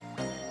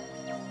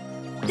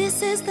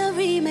This is the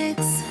remix.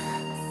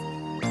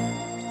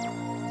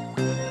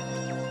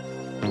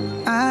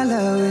 Our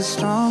love is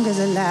strong as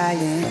a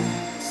lion,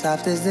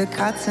 soft as the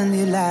cotton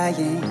you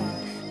lying.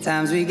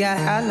 Times we got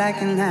hot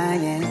like an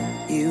iron,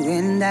 you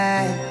and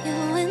I.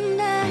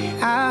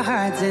 Our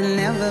hearts had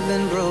never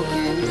been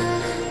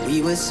broken.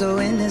 We were so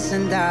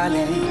innocent,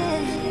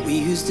 darling. We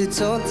used to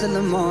talk till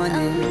the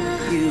morning,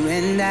 you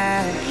and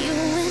I.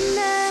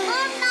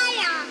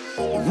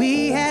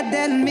 We had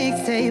that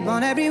mixtape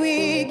on every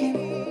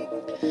weekend.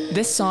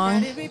 This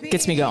song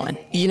gets me going.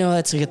 You know,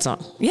 that's a good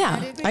song.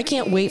 Yeah. I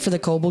can't wait for the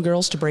Coble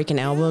Girls to break an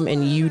album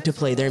and you to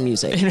play their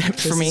music.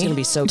 For me, it's going to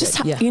be so good.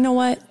 Yeah. You know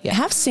what? Yeah.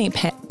 Have St.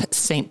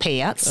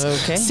 Pat's.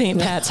 Okay. St.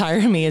 Pat's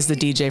hire me as the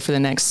DJ for the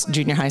next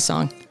junior high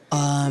song.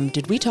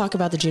 Did we talk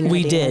about the junior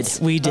high dance?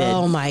 We did.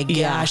 Oh my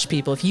gosh,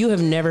 people. If you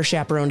have never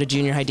chaperoned a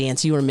junior high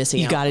dance, you are missing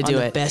out. You got to do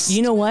it. Best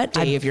you know what?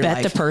 day of your life.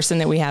 I bet the person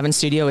that we have in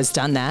studio has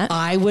done that.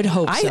 I would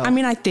hope so. I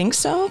mean, I think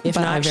so. If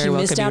but not, I very she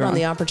well missed could out be on wrong.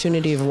 the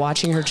opportunity of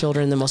watching her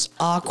children in the most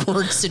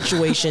awkward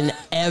situation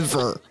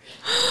ever.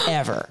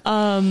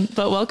 But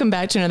welcome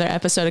back to another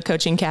episode of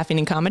Coaching, Caffeine,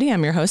 and Comedy.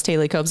 I'm your host,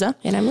 Haley Kobza.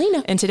 And I'm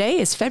Lena. And today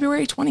is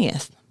February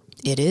 20th.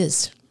 It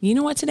is. You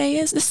know what today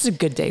is? This is a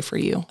good day for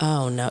you.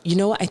 Oh, no. You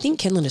know what? I think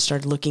Kenlin has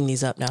started looking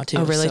these up now, too.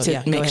 Oh, really?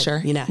 So, to make sure.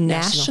 You know,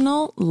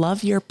 National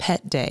Love Your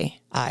Pet Day.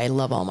 I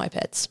love all my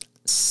pets.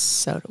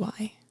 So do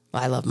I.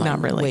 I love mine Not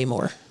really. way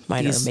more.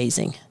 Mine are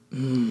amazing.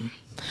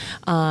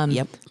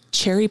 Yep.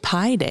 Cherry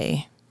Pie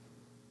Day.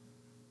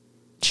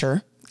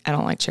 Sure. I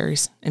don't like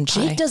cherries and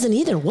pie. Jake doesn't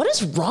either. What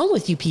is wrong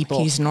with you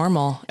people? He's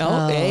normal.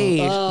 Hey.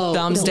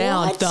 Thumbs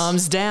down. What?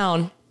 Thumbs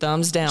down.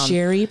 Thumbs down.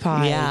 Cherry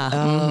pie. Yeah.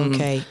 Oh,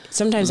 okay.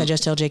 Sometimes I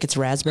just tell Jake it's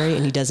raspberry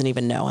and he doesn't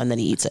even know and then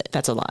he eats it.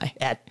 That's a lie.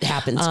 That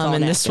happens.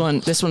 And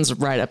this one's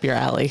right up your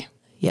alley.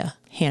 Yeah.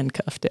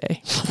 Handcuff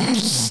Day.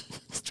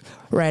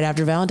 Right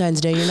after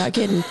Valentine's Day. You're not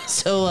kidding.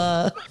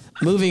 So,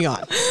 moving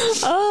on.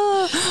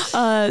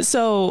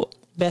 So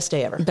Best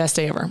day ever. best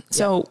day ever.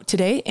 So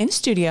today in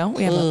studio,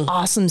 we have an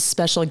awesome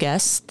special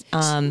guest.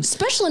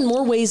 Special in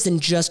more ways than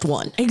just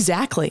one.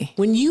 Exactly.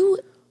 When you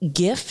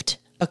gift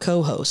a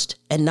co-host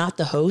and not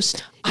the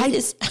host, it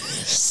is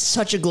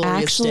such a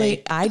glorious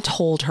day. I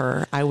told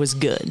her I was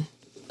good,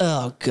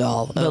 Oh,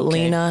 God. but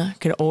Lena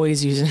could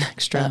always use an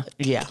extra.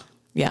 Yeah.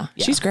 Yeah,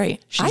 she's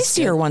great. I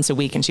see her once a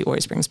week and she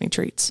always brings me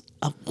treats.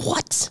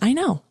 What? I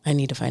know. I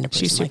need to find a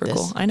person She's super like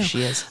this. cool. I know.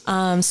 She is.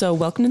 So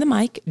welcome to the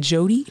mic,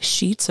 Jodi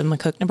Sheets of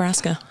McCook,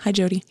 Nebraska. Hi,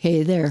 Jodi.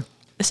 Hey there.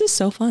 This is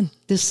so fun.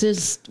 This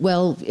is,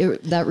 well,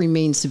 that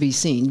remains to be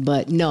seen,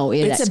 but no,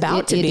 It's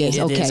about to be. It is.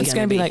 Okay. It's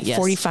going to be like yes.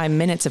 45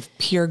 minutes of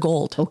pure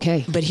gold.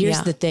 Okay. But here's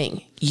Yeah. the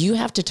thing. You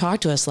have to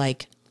talk to us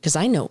like, because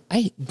I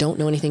don't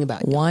know anything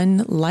about you.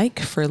 One like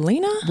for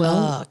Lena.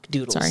 Well,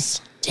 doodles. sorry.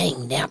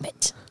 Dang, damn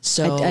it.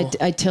 So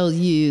I tell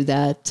you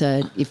that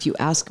if you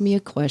ask me a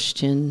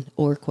question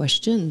or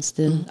questions,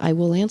 then I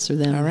will answer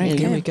them. All right, and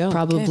here we go.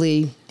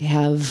 Probably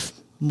have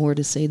more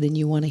to say than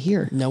you want to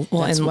hear. no,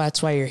 Well, and-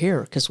 that's why you're here,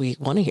 because we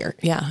want to hear it.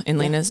 Yeah. And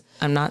Lena's,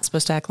 I'm not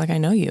supposed to act like I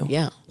know you.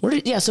 Yeah.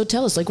 So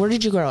tell us, like, where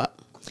did you grow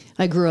up?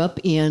 I grew up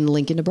in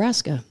Lincoln,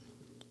 Nebraska.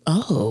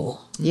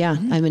 Oh. Yeah,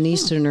 I'm an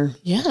Easterner.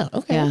 Yeah.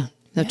 Okay. Yeah,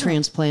 a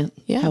transplant.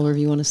 Yeah. However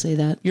you want to say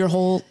that. Your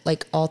whole,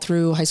 like, all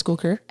through high school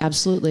career?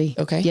 Absolutely.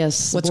 Okay.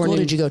 Yes. What born school in-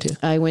 did you go to?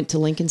 I went to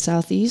Lincoln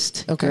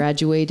Southeast. Okay.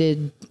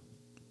 Graduated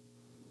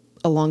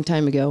a long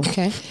time ago.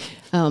 Okay.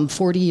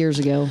 40 years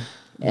ago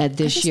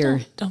this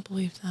year. Don't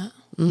believe that.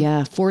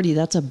 Yeah, 40.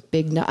 That's a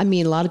big. I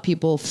mean, a lot of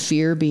people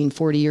fear being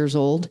 40 years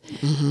old.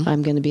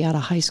 I'm going to be out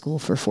of high school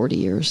for 40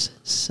 years.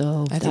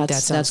 So I think that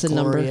sounds the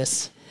number.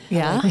 glorious.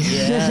 Yeah.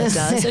 Yeah, it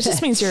does. It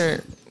just means you're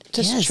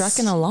just Yes.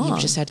 trucking along. You've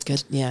just had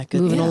good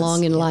Moving yes,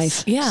 along in yes.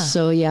 life. Yeah.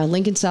 So yeah,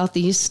 Lincoln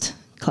Southeast,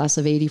 class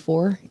of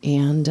 84.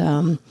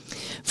 And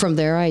from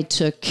there, I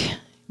took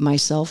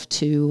myself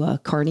to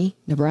Kearney,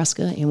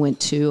 Nebraska, and went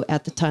to,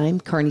 at the time,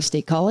 Kearney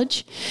State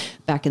College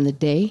back in the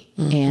day.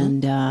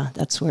 And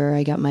that's where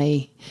I got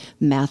my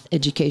math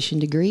education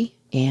degree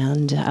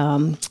and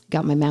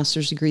got my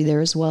master's degree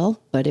there as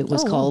well. But it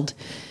was called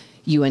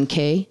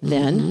UNK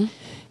then.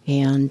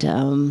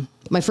 And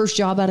my first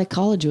job out of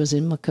college was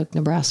in McCook,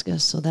 Nebraska.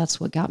 So that's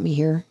what got me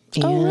here.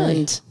 And Oh,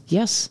 really?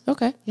 Yes.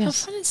 Okay.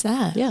 Yes. How fun is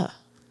that? Yeah.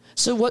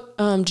 So what,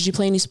 did you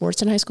play any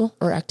sports in high school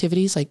or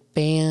activities like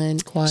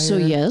band, choir? So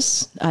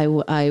yes, I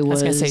was. I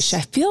was going to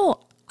say,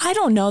 I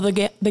don't know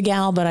the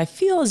gal, but I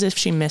feel as if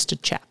she missed a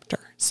chapter.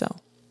 So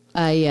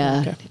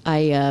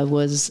I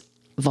was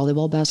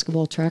volleyball,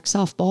 basketball, track,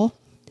 softball,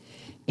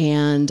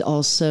 and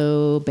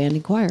also band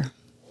and choir.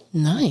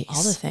 Nice.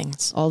 all the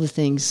things. All the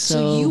things.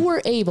 So you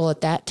were able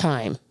at that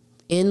time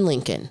in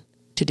Lincoln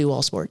to do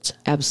all sports.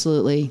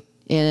 Absolutely.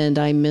 And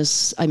I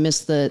miss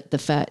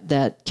the fact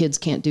that kids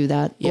can't do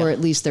that, Yeah. or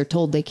at least they're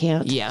told they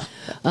can't. Yeah.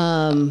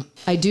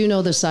 I do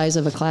know the size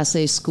of a Class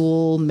A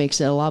school makes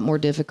it a lot more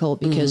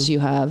difficult because you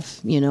have,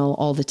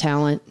 all the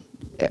talent,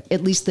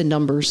 at least the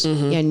numbers,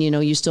 and,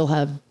 you still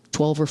have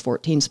 12 or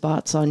 14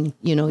 spots on,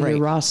 your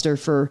roster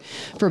for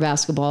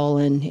basketball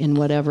and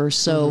whatever.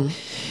 So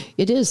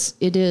it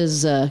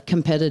is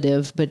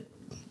competitive, but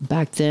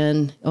back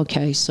then,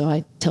 okay, so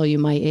I tell you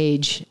my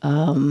age,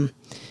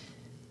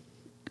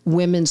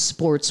 women's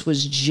sports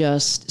was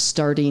just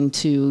starting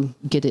to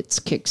get its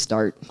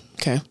kickstart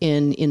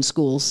in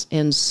schools.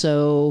 And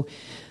so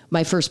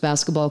my first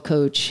basketball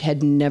coach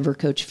had never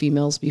coached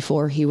females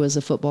before. He was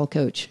a football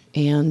coach,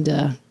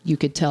 and you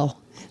could tell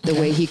the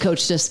way he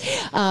coached us.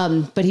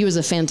 But he was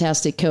a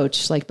fantastic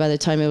coach. Like by the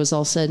time it was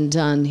all said and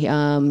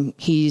done,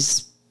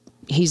 he's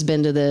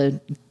been to the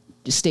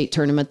state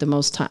tournament the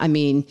most time. I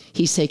mean,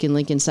 he's taken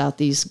Lincoln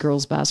Southeast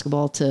girls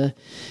basketball to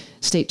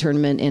state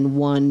tournament and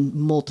won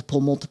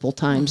multiple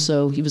times.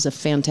 So he was a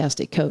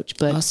fantastic coach,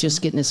 but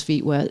just getting his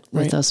feet wet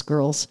with us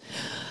girls.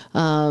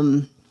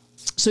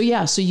 So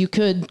you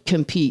could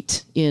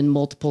compete in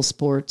multiple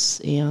sports,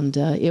 and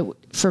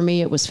for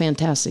me, it was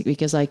fantastic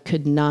because I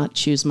could not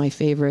choose my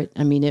favorite.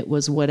 I mean, it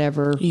was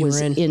whatever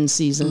was in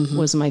season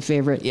was my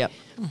favorite. Yep.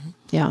 Mm-hmm.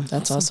 Yeah.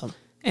 That's awesome.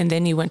 And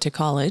then you went to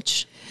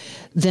college.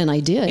 Then I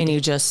did. And you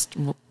just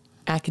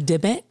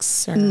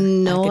academics? Or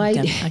no, I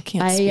can't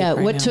speak right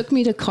what now. took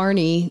me to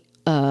Kearney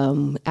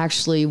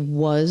actually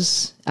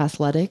was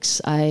athletics.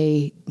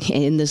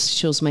 And this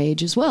shows my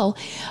age as well.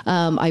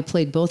 I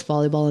played both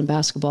volleyball and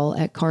basketball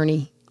at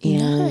Kearney.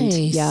 And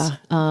nice.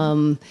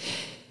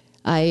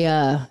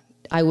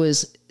 I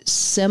was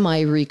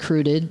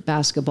semi-recruited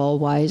basketball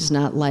wise,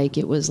 not like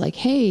it was like,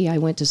 hey, I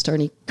went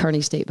to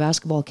Kearney State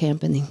basketball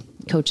camp and the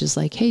coach is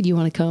like, hey, do you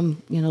want to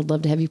come? I'd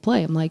love to have you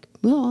play. I'm like,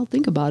 well, I'll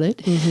think about it.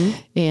 Mm-hmm.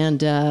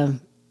 And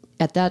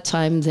at that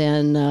time,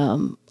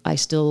 then I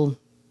still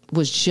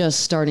was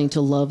just starting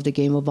to love the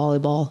game of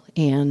volleyball.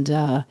 And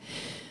I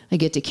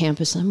get to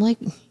campus and I'm like,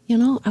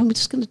 I'm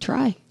just going to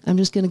try. I'm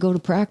just going to go to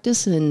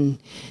practice, and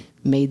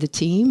made the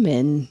team,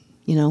 and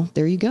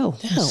there you go.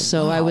 Oh,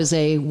 so wow. I was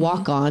a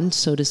walk-on,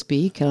 so to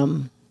speak.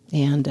 I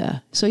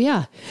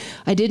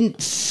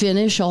didn't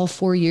finish all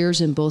 4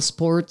 years in both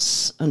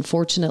sports.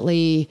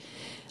 Unfortunately,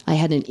 I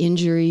had an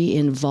injury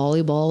in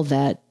volleyball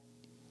that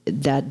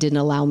didn't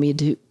allow me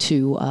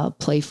to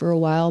play for a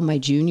while my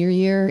junior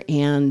year.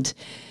 And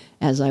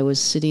as I was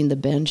sitting the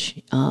bench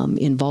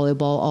in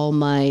volleyball, all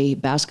my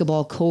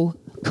basketball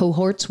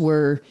cohorts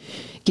were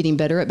getting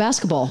better at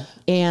basketball.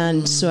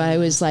 And so I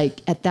was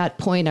like, at that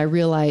point, I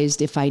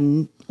realized if I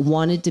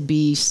wanted to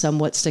be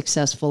somewhat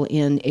successful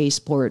in a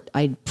sport,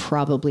 I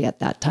probably at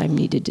that time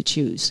needed to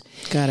choose.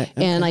 Got it.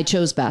 Okay. And I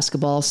chose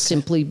basketball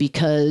simply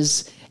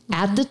because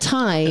at the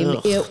time,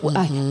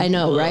 I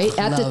know, right?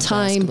 At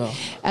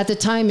the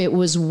time, it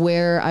was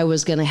where I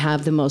was going to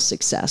have the most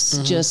success,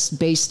 just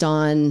based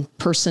on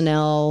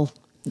personnel.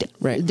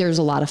 Right. There's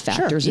a lot of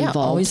factors involved.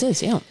 Always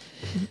is. Yeah.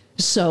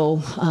 So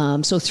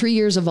 3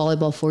 years of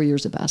volleyball, 4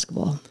 years of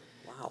basketball.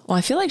 Well,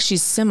 I feel like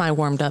she's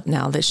semi-warmed up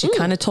now that she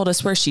kind of told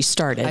us where she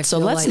started. So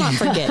let's not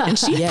forget. And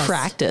she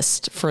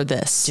practiced for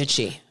this. Did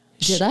she?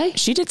 Did I?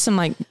 She did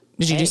some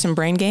did you do some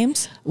brain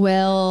games?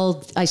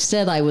 Well, I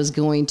said I was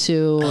going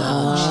to. She didn't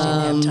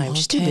have time.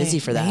 She's too busy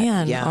for that.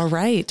 Man, yeah. All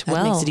right.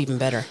 That makes it even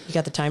better. You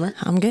got the timer?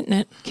 I'm getting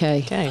it.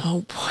 Okay.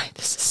 Oh boy,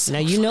 this is so now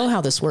you know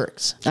how this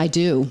works. I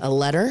do. A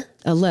letter.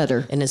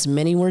 And as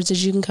many words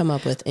as you can come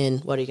up with in,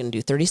 what are you going to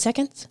do, 30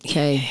 seconds?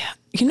 Okay.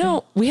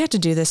 We have to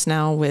do this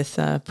now with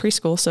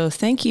preschool. So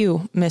thank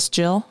you, Miss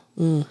Jill,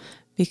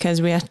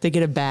 because we have to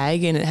get a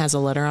bag and it has a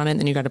letter on it. And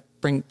then you got to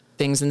bring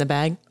things in the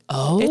bag.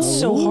 Oh, it's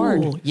so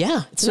hard.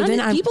 Yeah.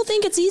 People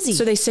think it's easy.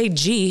 So they say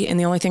G, and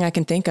the only thing I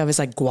can think of is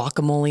like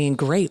guacamole and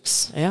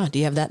grapes. Yeah. Do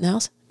you have that in the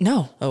house?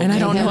 No. Oh, and I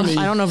don't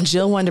know if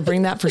Jill wanted to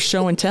bring that for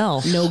show and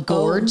tell. No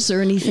gourds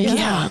or anything.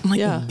 Yeah. I'm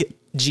like,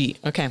 G.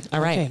 Okay. All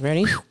right. Okay.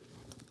 Ready? Whew.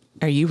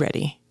 Are you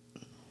ready?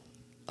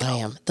 I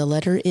am. The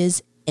letter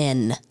is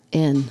N.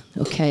 N.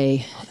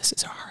 Okay. Oh, this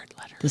is a hard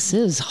letter. This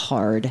is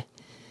hard.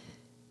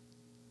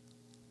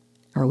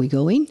 Are we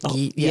going? Oh,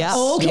 yes.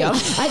 Oh, okay. Yep.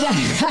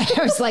 I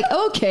was like,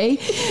 okay.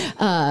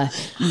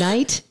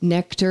 Night,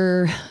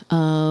 nectar,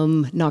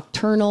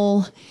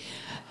 nocturnal,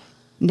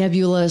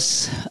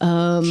 nebulous.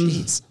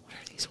 Jeez. What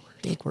are these words?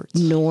 Big words.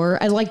 Nor.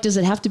 Does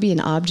it have to be an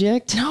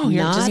object? No,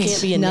 not, it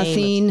can't be a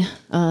nothing.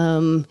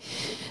 Name.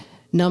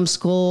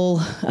 Numbskull,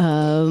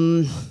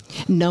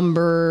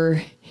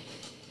 number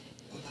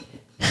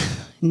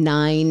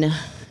 9.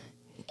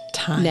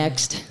 Time.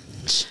 Next.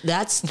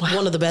 That's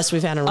one of the best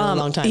we've had in a really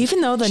long time.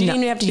 Even though she didn't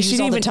even have to use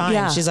all the time.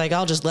 Yeah. She's like,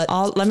 I'll just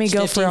let me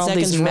go for all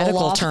these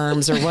medical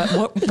terms or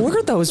what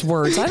were those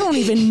words? I don't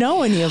even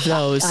know any of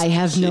those. I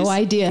have no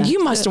idea.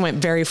 You must have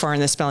went very far in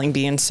the spelling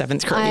bee in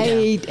 7th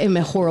grade. I am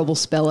a horrible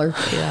speller.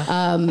 Yeah.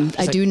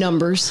 I do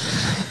numbers.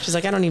 She's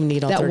like, I don't even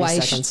need all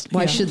 30 seconds.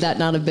 Why should that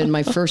not have been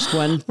my first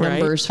one? Right.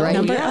 Numbers,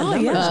 right?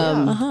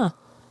 Yeah.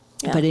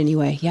 But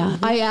anyway,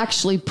 I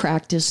actually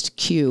practiced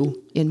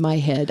Q in my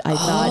head. I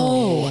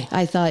thought,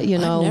 I've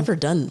never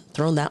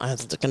thrown that.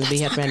 It's going to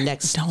be at my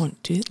next.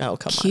 Don't do that. Oh,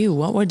 come on. Q.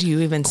 What would you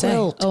even say?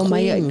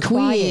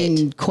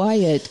 Queen,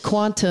 quiet,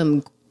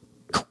 quantum,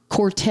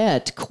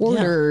 quartet,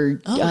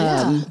 quarter.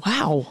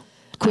 Wow.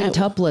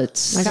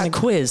 Quintuplets. I got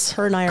quiz.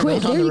 Her and I are going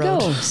on There the you road.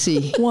 go.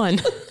 See.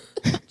 1.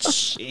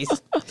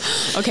 Jeez.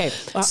 Okay.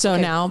 So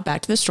now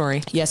back to the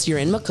story. Yes, you're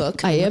in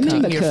McCook. I am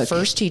in Your McCook.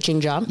 first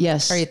teaching job.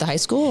 Yes. Are you at the high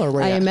school or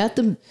where? I am at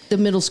the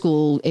middle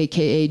school,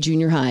 AKA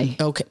junior high.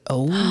 Okay.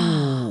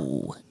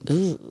 Oh.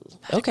 Ooh.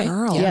 Okay.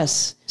 Girl. Yeah.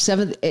 Yes.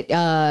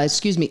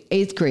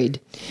 8th grade.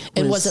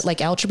 And was it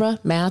like algebra,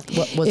 math?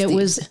 What was It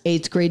was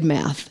 8th grade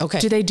math. Okay.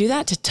 Do they do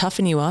that to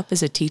toughen you up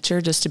as a teacher,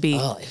 just to be,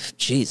 Oh,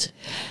 jeez.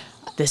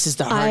 this is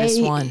the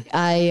hardest one?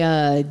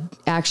 I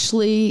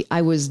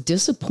was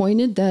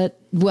disappointed that,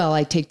 well,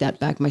 I take that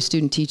back. My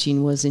student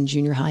teaching was in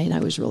junior high and I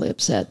was really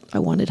upset. I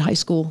wanted high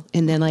school.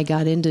 And then I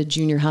got into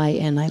junior high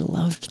and I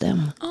loved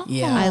them.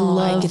 Yeah. I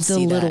loved can the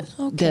see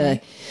little,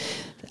 that.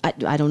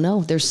 I don't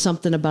know. There's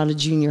something about a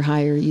junior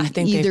higher. I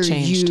think they've either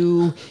changed.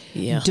 you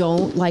Yeah.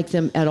 don't like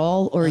them at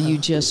all or you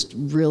just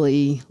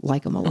really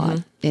like them a lot.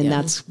 And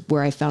that's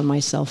where I found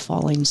myself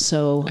falling.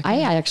 So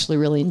I actually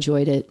really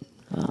enjoyed it.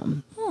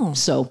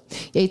 So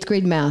 8th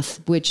grade math,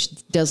 which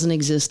doesn't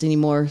exist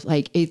anymore.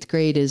 Like 8th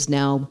grade is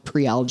now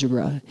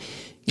pre-algebra.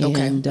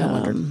 Okay. And I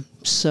wondered.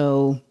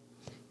 so,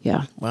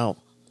 yeah. Wow.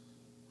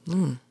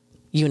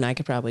 You and I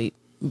could probably,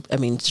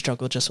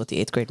 struggle just with the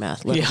 8th grade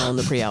math, let alone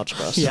the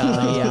pre-algebra. So.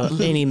 Yeah.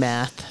 Any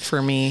math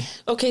for me.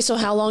 Okay. So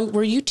how long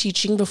were you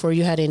teaching before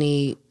you had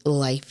any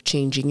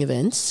life-changing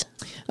events?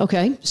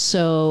 Okay,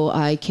 so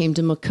I came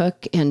to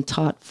McCook and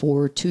taught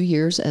for 2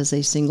 years as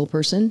a single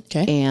person.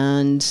 Okay.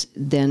 And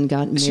then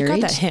got married. You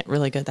got that hint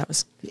really good. That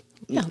was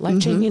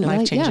Life-changing.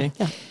 life-changing.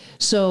 Yeah.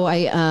 So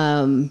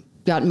I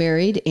got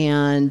married,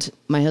 and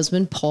my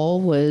husband,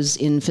 Paul, was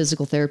in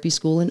physical therapy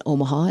school in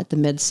Omaha at the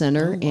Med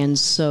Center. And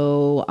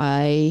so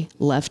I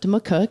left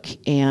McCook,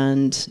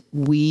 and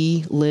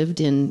we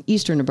lived in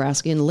eastern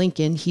Nebraska in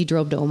Lincoln. He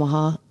drove to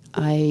Omaha.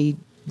 I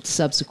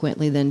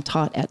subsequently then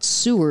taught at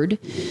Seward.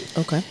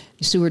 Okay.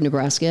 Seward,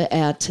 Nebraska,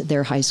 at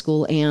their high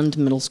school and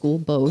middle school,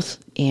 both.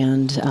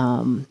 And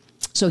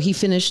so he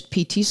finished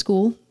PT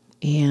school,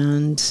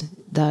 and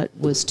that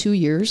was 2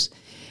 years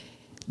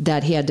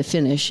that he had to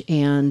finish.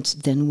 And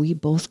then we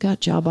both got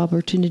job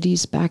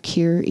opportunities back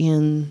here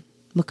in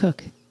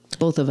McCook,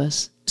 both of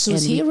us. So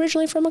is he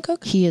originally from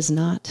McCook? He is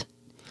not.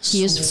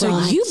 He is So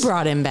from... you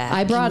brought him back.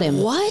 I brought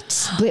him.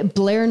 What?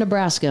 Blair,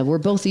 Nebraska. We're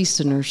both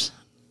Easterners.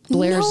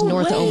 Blair's No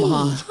north of way.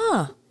 Omaha.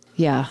 Huh.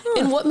 Yeah.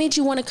 And what made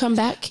you want to come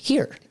back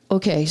here?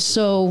 Okay,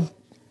 so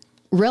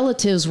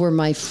relatives were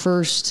my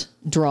first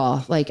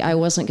draw. Like I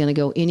wasn't going to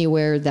go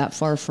anywhere that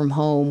far from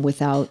home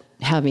without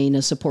having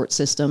a support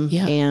system.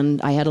 Yeah.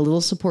 And I had a little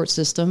support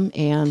system.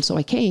 And so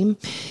I came.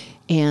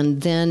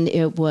 And then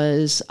it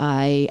was,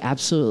 I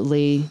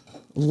absolutely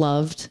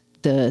loved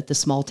the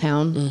small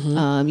town,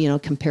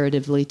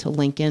 comparatively to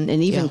Lincoln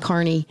and even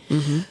Kearney.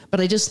 But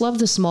I just love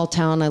the small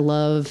town. I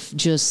love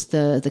just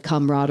the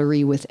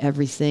camaraderie with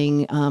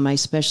everything. I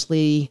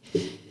especially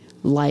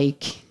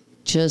like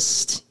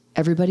just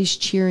everybody's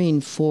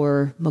cheering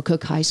for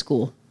McCook High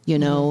School,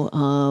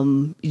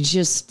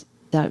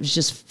 that was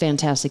just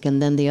fantastic.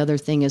 And then the other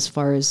thing, as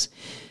far as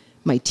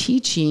my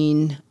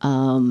teaching,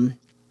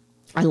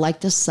 I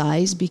like the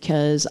size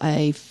because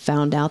I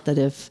found out that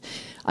if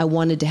I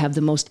wanted to have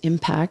the most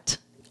impact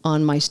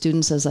on my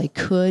students as I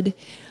could,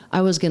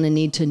 I was going to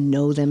need to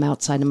know them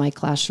outside of my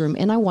classroom.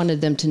 And I wanted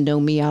them to know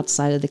me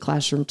outside of the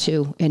classroom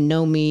too, and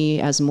know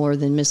me as more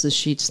than Mrs.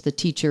 Sheets, the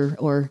teacher,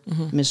 or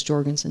Miss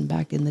Jorgensen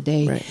back in the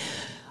day. Right.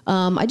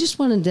 I just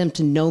wanted them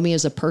to know me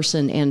as a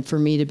person and for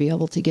me to be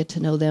able to get to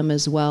know them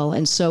as well.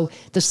 And so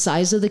the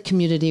size of the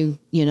community,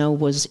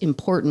 was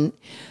important.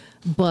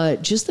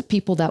 But just the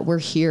people that were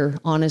here,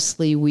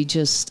 honestly,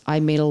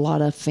 I made a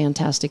lot of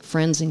fantastic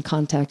friends and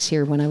contacts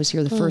here when I was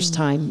here the first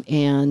time.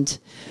 And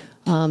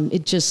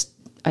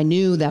I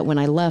knew that when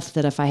I left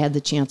that if I had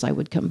the chance, I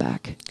would come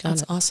back.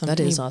 That's awesome.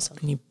 That is awesome.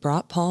 And you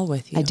brought Paul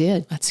with you. I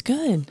did. That's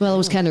good. Well, it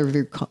was kind of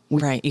a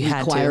Right, you had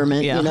to.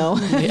 requirement,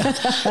 Yeah.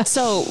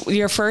 So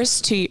your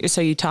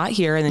so you taught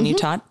here and then you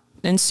taught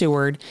in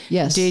Seward.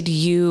 Yes. Did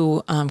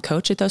you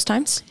coach at those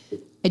times?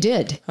 I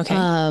did. Okay.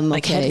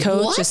 Like head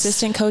coach, What?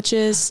 assistant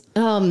coaches?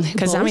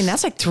 Because both.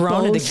 that's like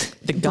throwing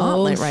the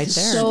gauntlet Both. right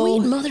there. So-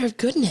 Sweet mother of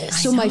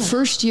goodness. So my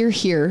first year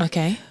here,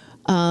 okay.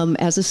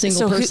 as a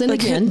single person who,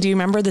 again. do you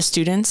remember the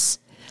students?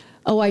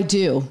 Oh, I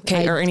do.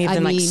 Okay. Or any of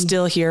them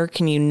still here?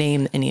 Can you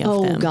name any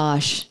of them? Oh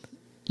gosh.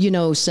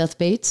 Seth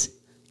Bates.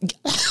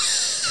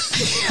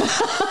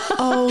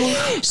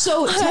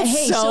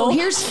 So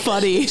here's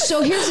funny.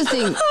 So here's the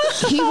thing.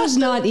 He was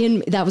not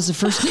in, that was the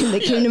first thing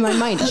that came to my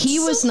mind. He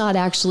was not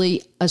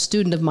actually a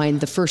student of mine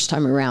the first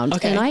time around.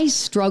 Okay. And I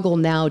struggle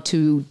now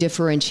to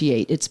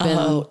differentiate. It's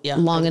been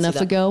long enough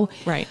ago.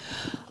 Right.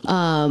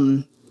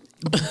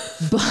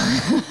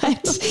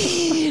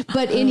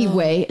 But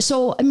anyway,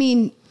 so,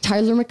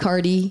 Tyler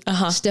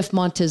McCarty, Steph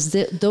Montez,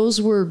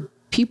 those were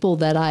people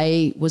that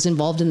I was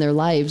involved in their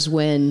lives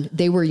when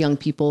they were young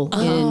people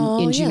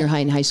in junior high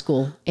and high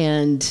school.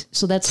 And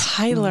so that's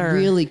Tyler.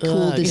 really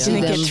cool to see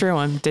Didn't them. get through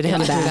him. Didn't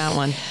get through that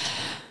one.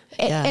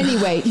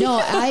 Anyway, no,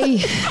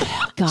 She's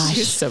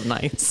gosh. so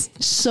nice.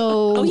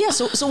 So Oh yeah.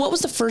 So what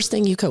was the first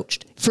thing you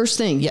coached? first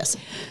thing, Yes.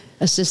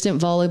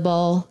 assistant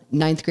volleyball,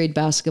 9th grade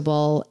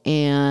basketball,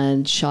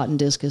 and shot and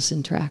discus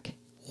and track.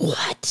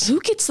 What?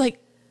 Who gets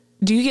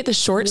do you get the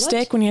short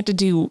stick when you have to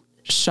do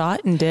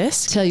shot and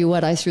disc? Tell you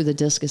what, I threw the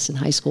discus in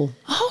high school.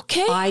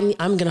 Okay. I'm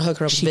going to hook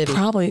her up with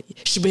Bibby.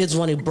 She's the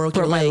one who broke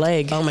my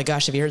leg. Oh my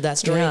gosh. Have you heard that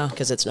story? Yeah.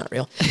 Because it's not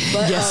real.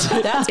 But Yes,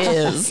 that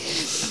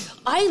is.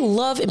 I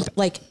love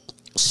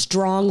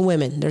strong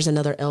women. There's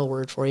another L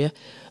word for you,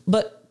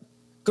 but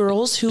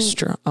girls who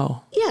Strong.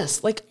 Oh,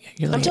 yes,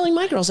 I'm telling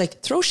my girls,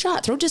 throw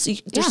shot, throw disc.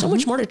 There's so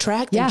much more to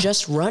track than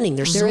just running.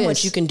 There's so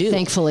much you can do.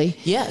 Thankfully.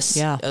 Yes.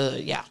 Yeah.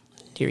 Yeah.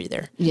 Hear you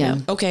there. Yeah.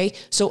 Okay.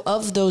 So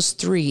of those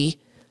three,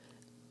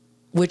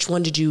 which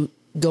one did you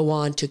go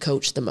on to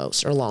coach the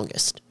most or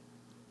longest?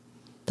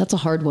 That's a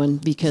hard one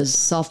because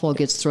softball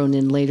gets thrown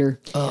in later.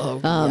 Oh,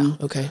 yeah.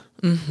 Okay.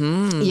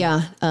 Mm-hmm.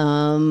 Yeah.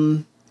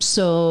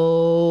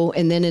 So,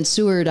 and then in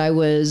Seward, I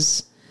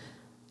was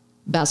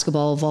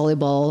basketball,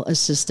 volleyball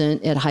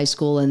assistant at high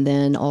school. And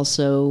then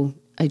also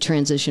I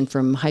transitioned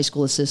from high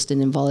school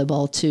assistant in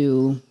volleyball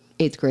to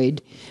 8th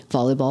grade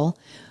volleyball.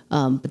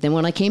 But then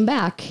when I came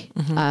back,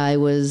 I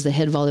was the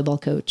head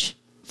volleyball coach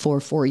for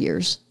 4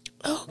 years.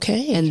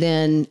 Okay. And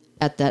then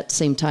at that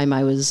same time,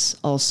 I was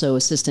also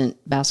assistant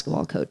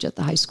basketball coach at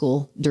the high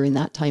school during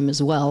that time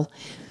as well.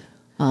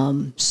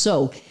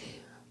 So,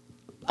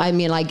 I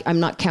mean, I'm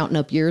not counting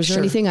up years or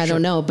anything. I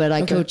don't know, but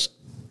I coached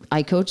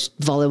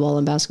volleyball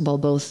and basketball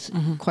both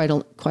quite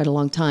a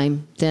long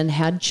time. Then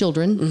had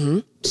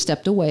children,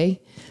 stepped away.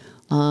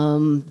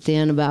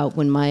 Then about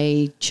when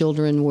my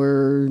children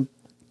were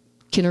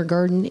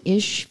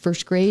kindergarten-ish,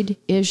 first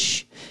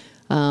grade-ish,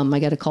 I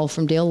got a call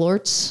from Dale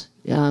Lortz.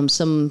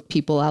 Some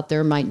people out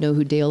there might know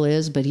who Dale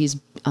is, but he's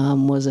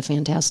was a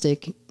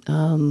fantastic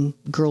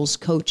girls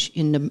coach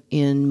in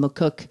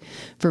McCook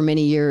for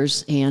many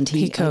years. And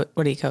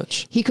what do you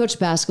coach? He coached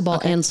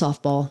basketball and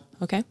softball.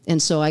 Okay.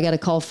 And so I got a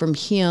call from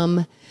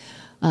him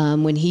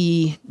when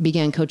he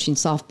began coaching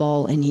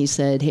softball, and he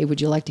said, "Hey, would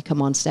you like to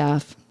come on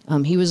staff?"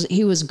 He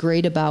was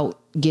great about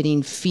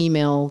getting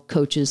female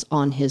coaches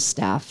on his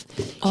staff.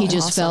 He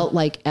just felt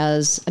like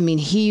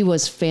he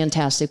was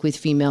fantastic with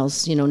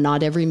females. You know,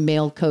 not every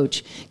male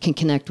coach can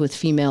connect with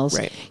females.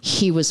 Right.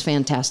 He was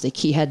fantastic.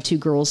 He had 2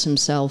 girls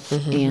himself,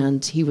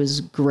 and he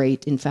was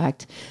great. In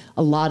fact,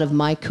 a lot of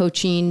my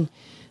coaching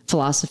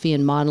philosophy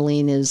and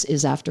modeling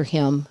is after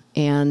him.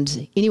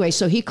 And anyway,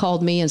 so he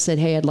called me and said,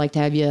 "Hey, I'd like to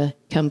have you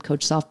come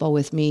coach softball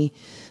with me."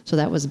 So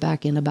that was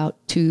back in about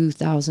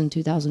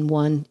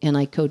 2001. And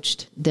I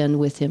coached then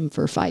with him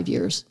for 5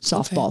 years,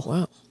 softball.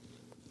 Okay.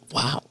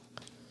 Wow.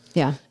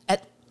 Yeah.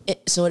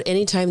 So at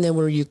any time then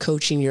were you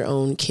coaching your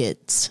own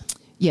kids?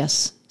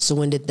 Yes. So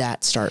when did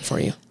that start for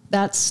you?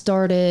 That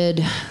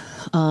started,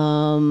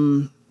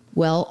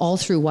 all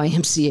through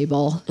YMCA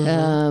ball.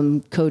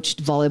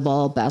 Coached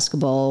volleyball,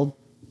 basketball,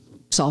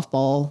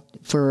 softball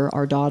for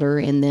our daughter.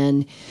 And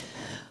then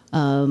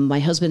my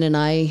husband and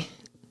I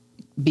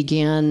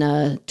began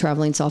a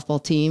traveling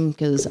softball team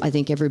because I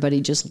think everybody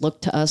just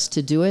looked to us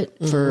to do it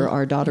for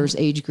our daughter's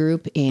age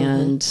group.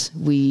 And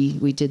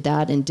we did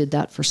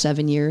that for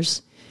 7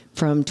 years,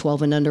 from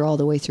 12 and under all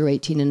the way through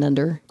 18 and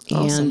under.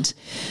 Awesome.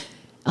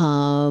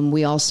 And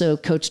we also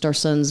coached our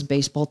son's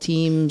baseball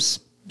teams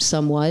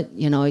somewhat,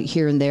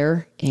 here and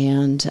there.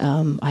 And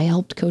I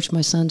helped coach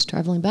my son's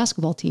traveling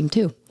basketball team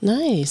too.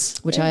 Nice.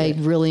 Which I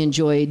really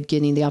enjoyed,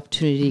 getting the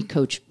opportunity to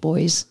coach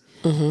boys.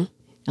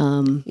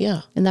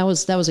 Yeah. And that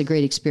was a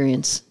great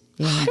experience.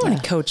 And, I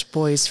want to coach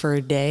boys for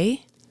a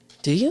day.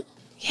 Do you?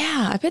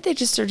 Yeah. I bet they are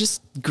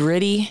just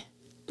gritty,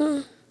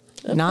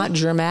 not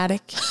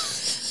dramatic.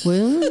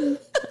 Well,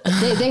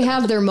 they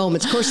have their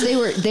moments. Of course,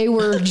 they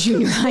were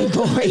junior high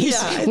boys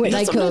when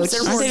I coached.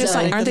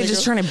 Aren't they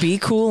just trying to be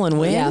cool and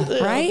win?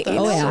 Yeah. Right?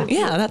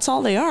 Yeah, that's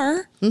all they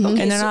are.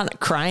 Okay, and they're not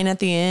crying at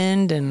the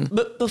end.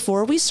 But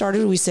before we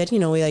started, we said,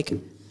 we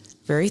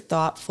very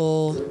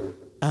thoughtful,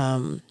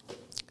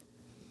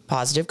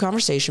 positive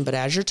conversation. But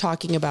as you're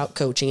talking about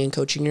coaching and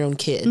coaching your own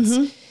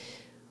kids,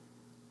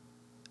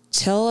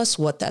 tell us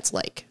what that's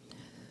like.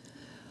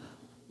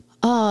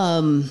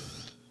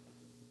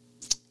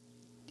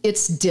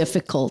 It's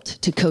difficult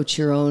to coach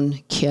your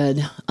own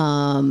kid.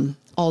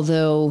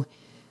 Although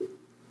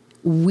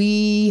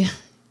we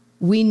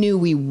knew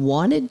we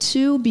wanted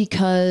to,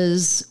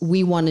 because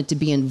we wanted to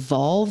be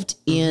involved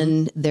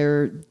in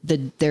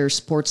their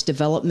sports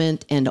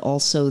development and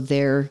also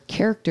their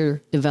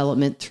character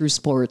development through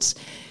sports.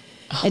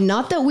 And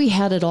not that we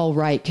had it all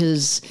right,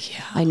 because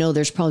I know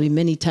there's probably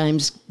many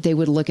times they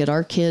would look at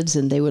our kids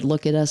and they would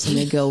look at us and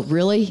they go,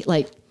 "Really?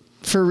 Like,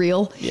 for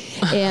real?" Yeah.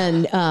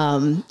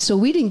 And so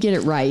we didn't get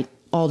it right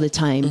all the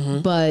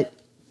time. But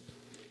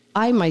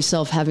I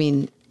myself,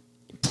 having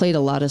played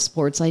a lot of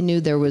sports, I knew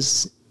there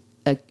was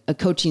a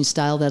coaching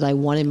style that I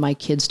wanted my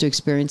kids to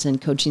experience and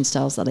coaching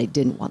styles that I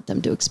didn't want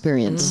them to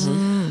experience.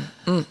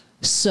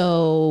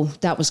 So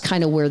that was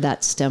kind of where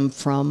that stemmed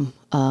from.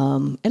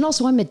 And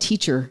also, I'm a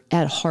teacher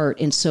at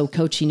heart, and so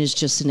coaching is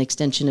just an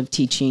extension of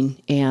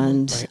teaching.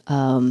 And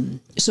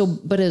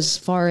but as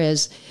far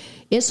as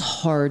It's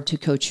hard to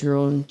coach your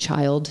own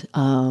child.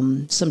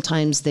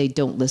 Sometimes they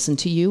don't listen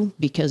to you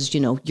because,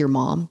 your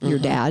mom, your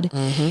dad.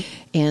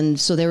 And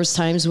so there was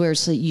times where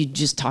you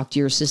just talk to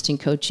your assistant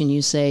coach and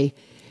you say,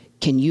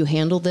 can you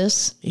handle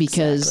this?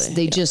 Because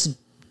they just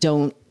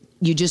don't,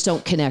 you just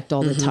don't connect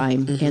all the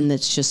time. And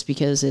that's just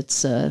because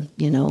it's a,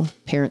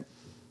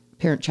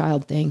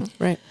 parent-child thing.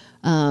 Right.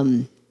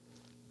 And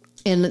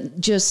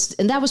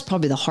that was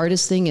probably the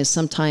hardest thing is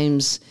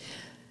sometimes,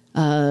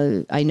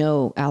 I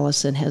know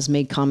Allison has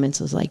made comments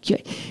was like,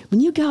 when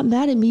you got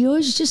mad at me, you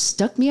always just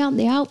stuck me out in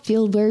the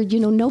outfield where,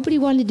 nobody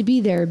wanted to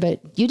be there, but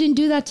you didn't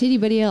do that to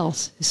anybody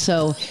else.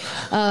 So,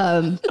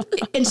 and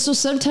so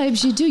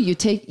sometimes you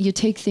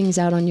take things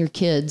out on your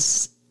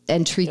kids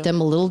and treat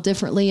them a little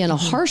differently in a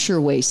harsher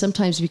way,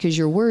 sometimes because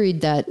you're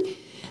worried that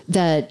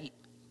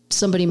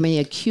somebody may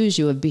accuse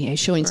you of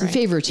showing some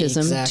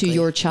favoritism to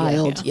your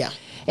child. Yeah.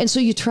 And so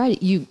you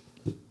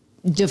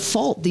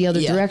default the other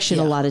direction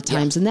a lot of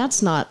times, and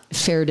that's not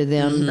fair to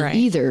them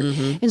either.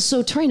 And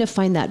so trying to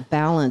find that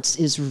balance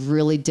is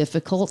really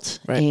difficult.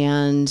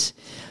 And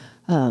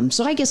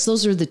so I guess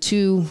those are the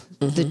two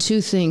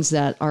things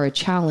that are a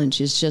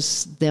challenge, is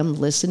just them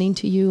listening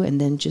to you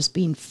and then just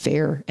being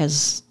fair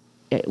as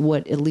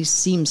what at least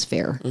seems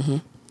fair.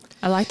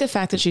 I like the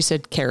fact that she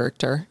said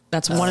character.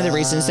 That's one of the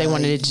reasons they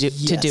wanted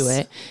to do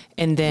it.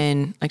 And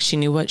then she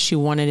knew what she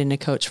wanted in a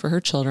coach for her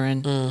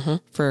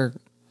children, for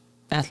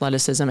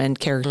athleticism and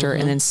character.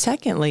 And then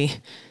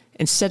secondly,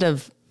 instead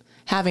of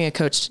having a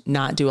coach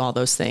not do all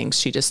those things,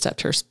 she just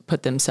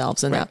put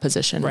themselves in that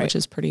position, which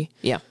is pretty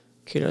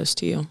kudos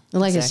to you.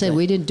 And like I said,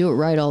 we didn't do it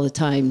right all the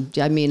time.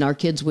 I mean, our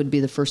kids would be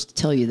the first to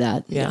tell you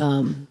that.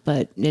 And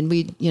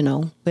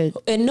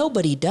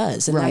nobody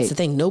does. And that's the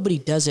thing. Nobody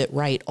does it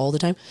right all the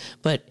time.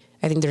 But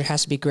I think there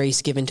has to be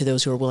grace given to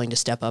those who are willing to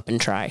step up and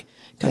try.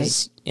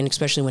 And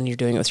especially when you're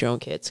doing it with your own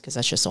kids, because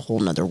that's just a whole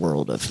nother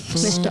world of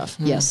stuff.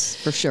 Yes,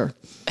 for sure.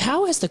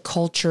 How has the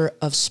culture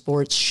of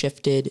sports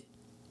shifted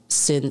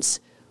since,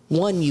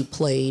 one, you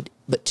played,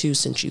 but two,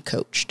 since you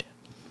coached?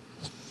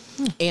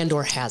 And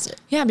or has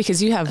it? Yeah,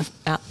 because you have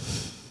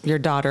your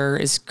daughter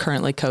is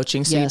currently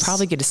coaching, so you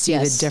probably get to see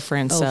the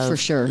difference. For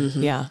sure.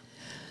 Yeah.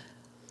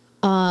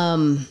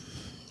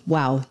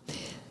 Wow.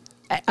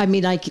 I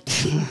mean,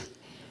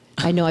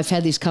 I know I've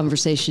had these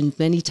conversations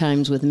many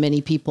times with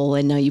many people,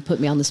 and now you put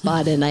me on the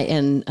spot,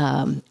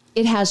 and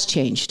it has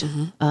changed.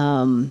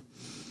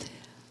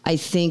 I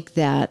think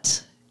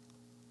that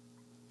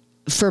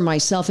for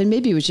myself, and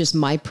maybe it was just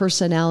my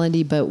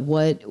personality, but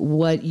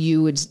what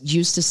you would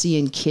used to see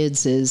in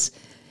kids is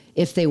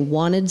if they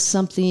wanted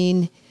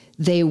something,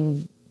 they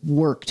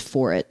worked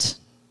for it.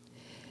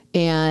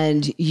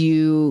 And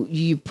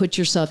you put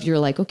yourself, you're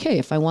like, okay,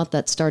 if I want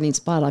that starting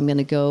spot, I'm going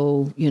to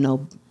go,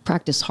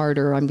 practice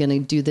harder. I'm going to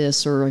do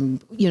this, or I'm,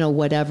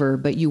 whatever,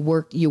 but you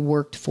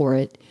worked for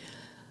it.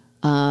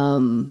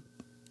 And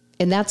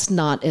that's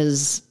not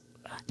as,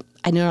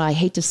 I know I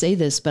hate to say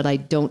this, but I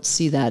don't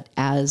see that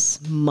as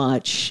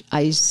much.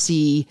 I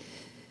see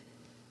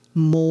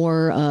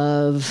more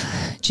of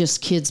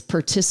just kids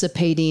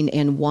participating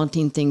and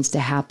wanting things to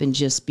happen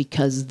just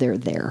because they're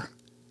there.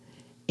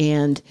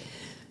 And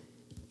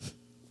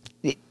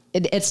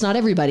it's not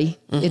everybody.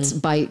 It's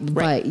by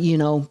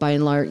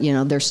and large,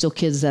 there's still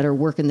kids that are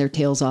working their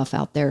tails off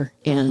out there,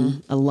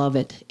 and I love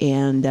it.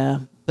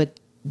 And, but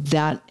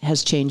that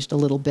has changed a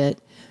little bit.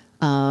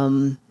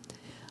 I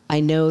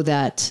know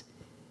that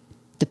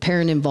the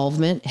parent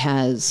involvement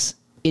has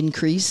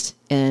increased,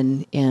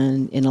 and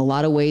in a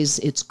lot of ways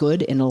it's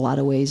good. In a lot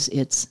of ways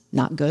it's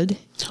not good.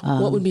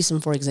 What would be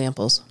some for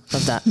examples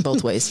of that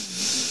both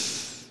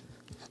ways?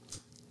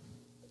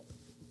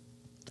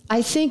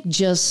 I think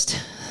just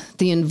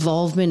the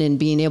involvement in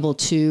being able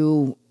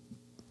to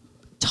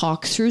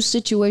talk through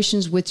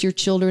situations with your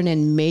children,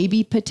 and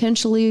maybe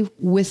potentially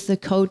with the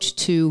coach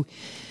to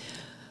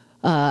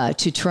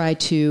try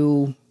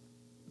to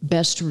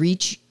best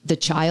reach the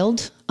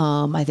child.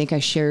 I think I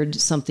shared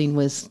something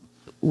with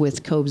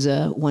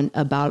Kobza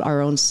about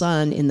our own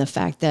son, in the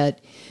fact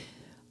that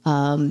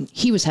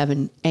he was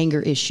having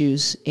anger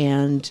issues,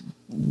 and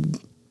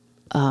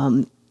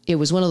it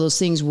was one of those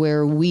things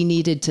where we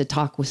needed to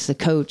talk with the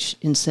coach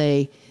and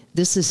say,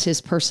 this is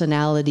his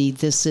personality.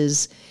 This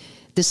is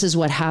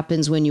what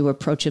happens when you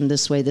approach him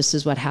this way. This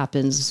is what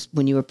happens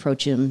when you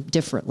approach him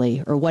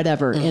differently, or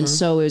whatever. And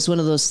so it was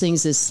one of those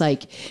things. It's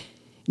like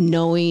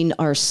knowing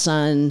our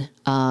son,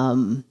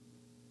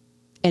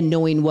 and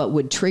knowing what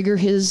would trigger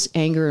his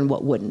anger and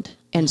what wouldn't.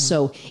 And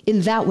so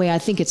in that way, I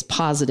think it's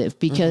positive,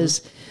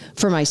 because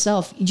for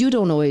myself, you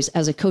don't always,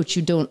 as a coach,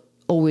 you don't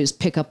always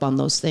pick up on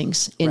those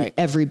things in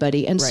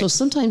everybody. And so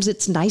sometimes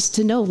it's nice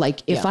to know,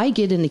 like, if I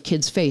get in a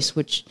kid's face,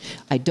 which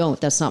I don't,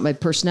 that's not my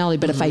personality,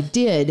 but if I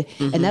did,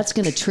 and that's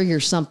going to trigger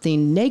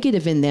something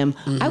negative in them,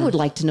 I would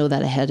like to know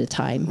that ahead of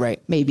time,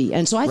 maybe.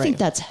 And so I think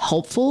that's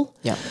helpful.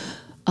 Yeah.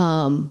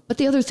 But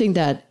the other thing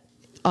that,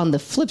 on the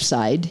flip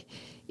side,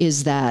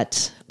 is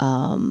that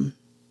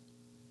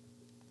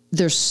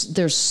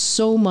there's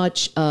so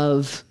much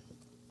of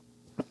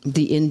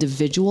the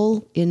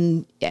individual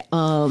in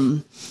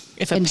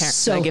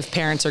if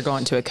parents are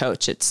going to a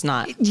coach, it's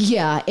not.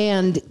 Yeah.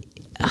 And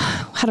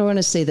how do I want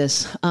to say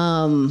this?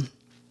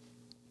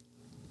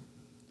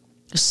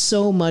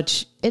 So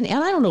much, and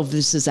I don't know if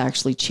this has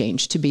actually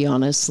changed, to be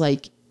honest.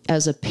 Like,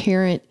 as a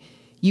parent,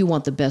 you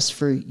want the best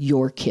for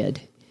your kid.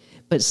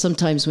 But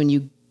sometimes when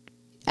you,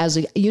 as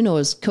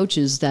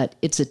coaches, that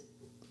it's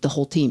the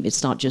whole team.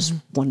 It's not just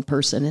one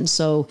person. And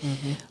so,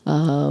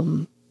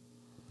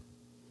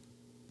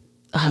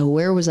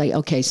 where was I?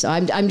 Okay. So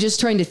I'm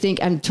just trying to think,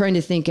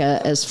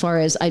 as far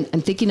as I'm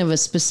thinking of a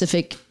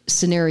specific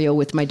scenario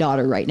with my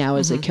daughter right now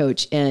as a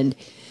coach, and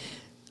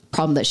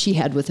problem that she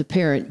had with a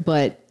parent,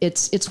 but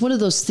it's one of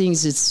those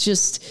things. It's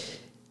just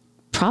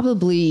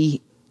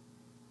probably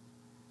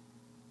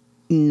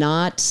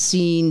not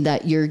seeing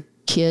that your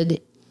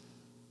kid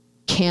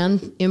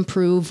can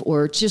improve,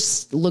 or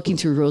just looking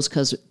through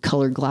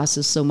rose-colored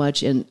glasses so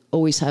much, and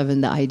always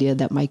having the idea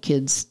that my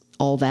kid's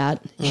all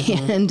that.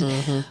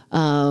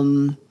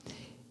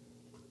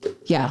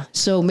 Yeah.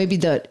 So maybe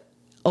the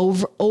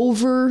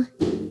over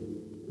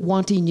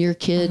wanting your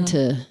kid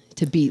to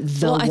be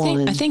the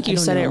one. I think you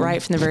said it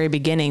right from the very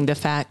beginning. The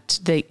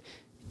fact that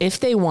if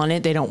they want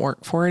it, they don't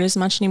work for it as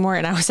much anymore.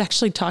 And I was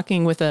actually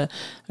talking with a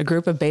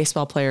group of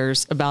baseball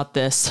players about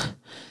this.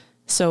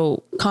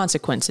 So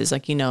consequences,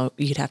 like,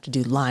 you'd have to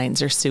do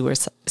lines or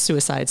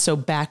suicide. So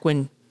back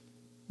when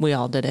we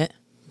all did it,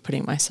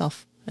 putting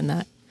myself in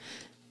that,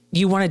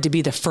 you wanted to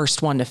be the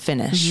first one to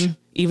finish,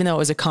 even though it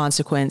was a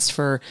consequence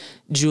for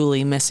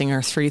Julie missing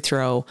her free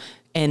throw.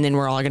 And then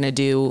we're all going to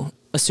do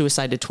a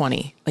suicide to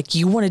 20. Like,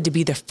 you wanted to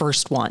be the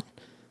first one.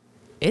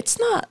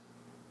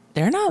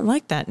 They're not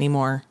like that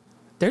anymore.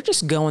 They're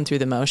just going through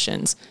the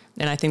motions.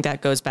 And I think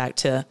that goes back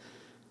to,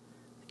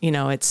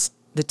 it's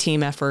the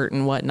team effort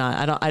and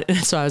whatnot.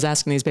 So I was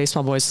asking these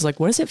baseball boys, it's like,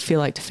 what does it feel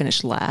like to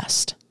finish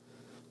last?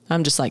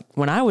 I'm just like,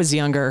 when I was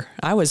younger,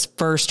 I was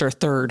first or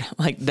third,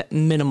 like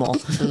minimal.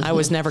 I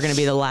was never going to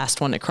be the last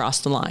one to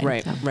cross the line.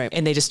 Right.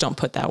 And they just don't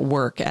put that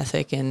work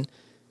ethic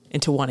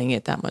into wanting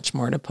it that much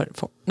more to put it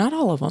for. Not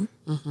all of them,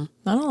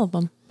 not all of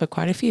them, but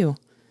quite a few.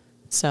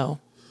 So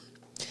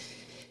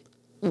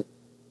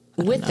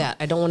with that,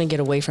 I don't want to get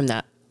away from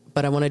that,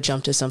 but I want to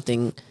jump to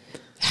something.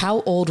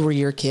 How old were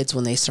your kids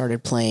when they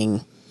started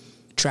playing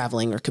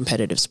traveling or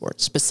competitive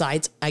sports?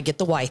 Besides, I get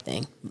the why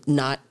thing,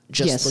 not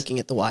just looking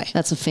at the why.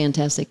 That's a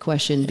fantastic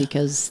question,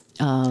 because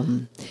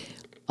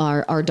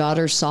our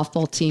daughter's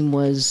softball team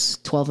was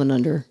 12 and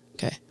under.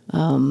 Okay.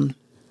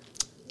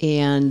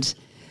 And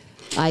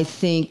I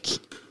think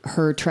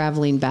her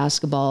traveling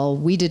basketball,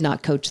 we did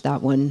not coach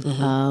that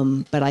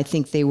one, but I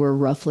think they were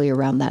roughly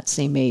around that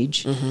same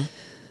age.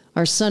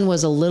 Our son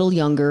was a little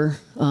younger,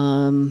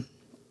 but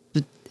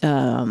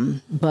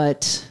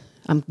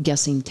I'm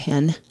guessing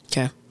 10.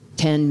 Okay.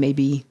 10,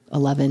 maybe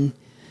 11,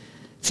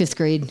 5th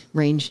grade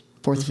range,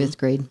 4th, 5th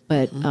grade.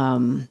 But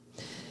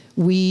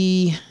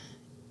we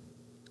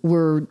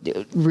were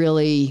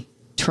really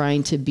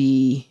trying to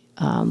be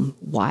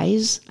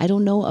wise. I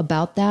don't know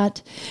about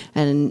that.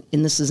 And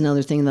this is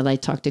another thing that I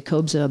talked to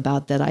Kobza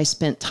about, that I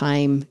spent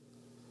time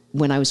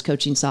when I was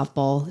coaching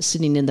softball,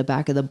 sitting in the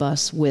back of the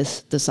bus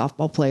with the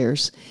softball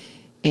players.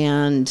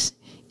 And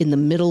in the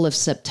middle of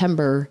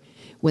September,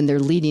 when they're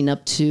leading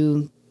up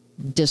to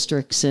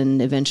districts and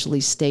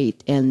eventually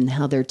state, and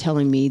how they're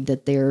telling me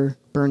that they're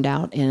burned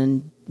out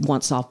and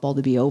want softball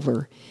to be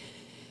over.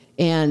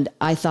 And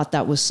I thought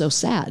that was so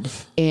sad.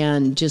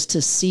 And just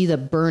to see the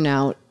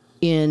burnout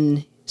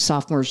in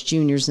sophomores,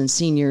 juniors, and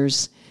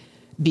seniors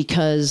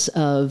because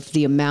of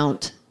the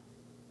amount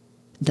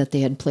that they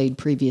had played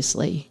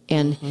previously.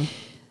 And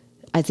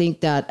I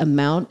think that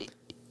amount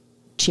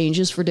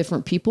changes for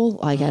different people.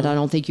 Like, I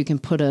don't think you can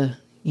put a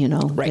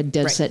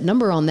dead set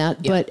number on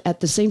that. Yeah. But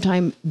at the same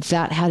time,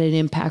 that had an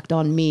impact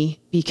on me,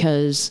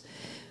 because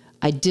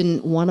I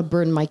didn't want to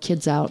burn my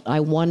kids out.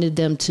 I wanted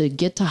them to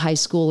get to high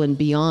school and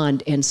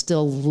beyond and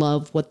still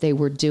love what they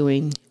were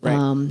doing,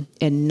 and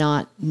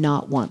not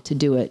want to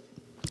do it.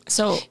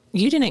 So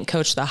you didn't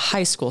coach the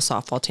high school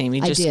softball team.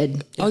 I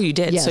did. Oh, you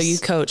did. Yes. So you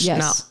coached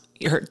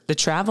the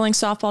traveling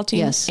softball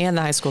team and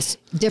the high school.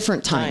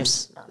 Different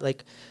times.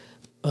 Like,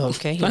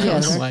 okay.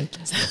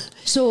 Yes.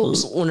 So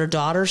when her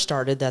daughter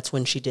started, that's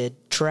when she did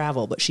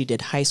travel, but she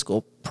did high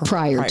school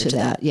prior to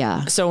that.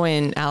 Yeah. So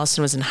when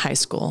Allison was in high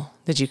school,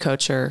 did you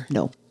coach her?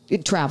 No,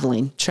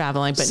 traveling,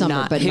 but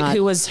summer, not.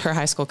 Who was her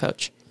high school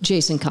coach?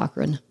 Jason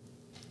Cochran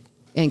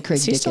and Craig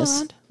Dickus. Still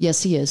around?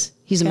 Yes, he is.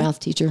 He's a math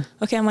teacher.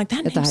 Okay, I'm like,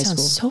 that name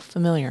sounds so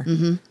familiar.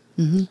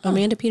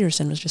 Amanda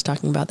Peterson was just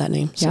talking about that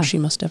name, so she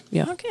must have.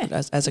 Yeah. Okay.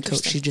 As a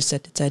coach, she just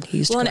said he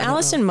used to. Well, and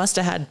Allison must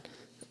have had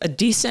a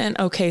decent,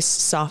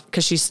 because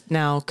she's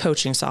now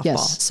coaching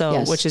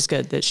softball. Which is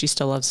good that she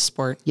still loves the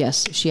sport.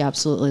 Yes, she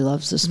absolutely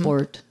loves the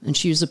sport, and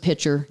she was a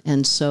pitcher,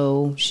 and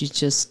so she's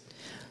just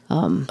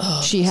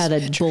she had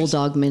a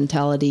bulldog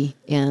mentality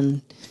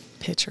and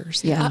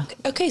pitchers. Yeah.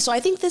 Okay, so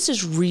I think this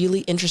is really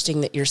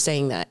interesting that you're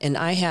saying that, and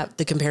I have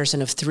the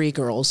comparison of 3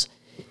 girls,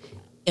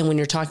 and when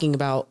you're talking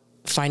about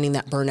finding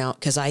that burnout,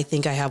 because I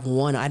think I have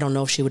one. I don't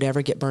know if she would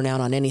ever get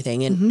burnout on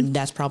anything, and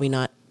that's probably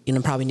not.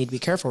 Probably need to be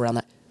careful around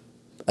that.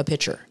 a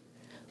pitcher,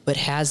 but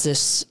has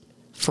this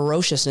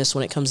ferociousness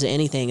when it comes to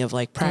anything of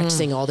like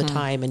practicing all the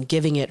time and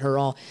giving it her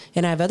all.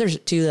 And I have others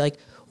too, like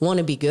want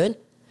to be good,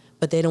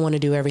 but they don't want to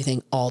do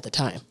everything all the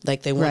time.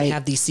 Like they want to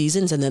have these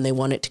seasons and then they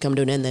want it to come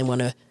to an end. They want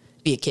to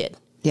be a kid,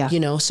 you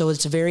know? So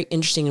it's very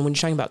interesting. And when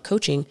you're talking about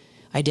coaching,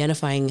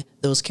 identifying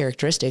those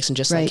characteristics and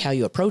just like how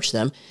you approach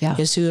them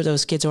is who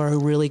those kids are who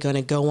are really going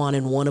to go on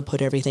and want to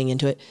put everything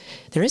into it.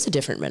 There is a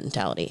different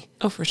mentality.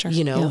 Oh, for sure.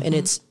 You know, and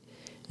it's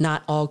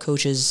not all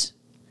coaches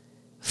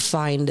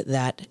find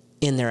that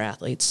in their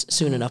athletes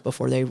soon enough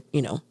before they,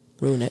 you know,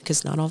 ruin it.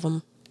 'Cause not all of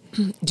them.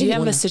 Do you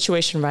have a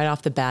situation right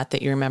off the bat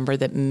that you remember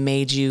that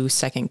made you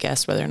second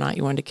guess whether or not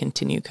you wanted to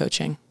continue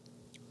coaching?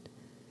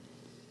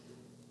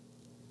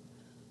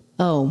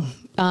 Oh,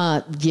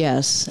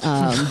 yes.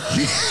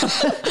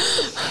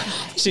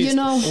 You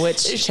know,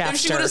 which chapter? If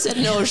she would have said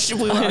no,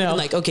 we would have been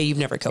like, okay, you've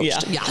never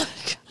coached. Yeah.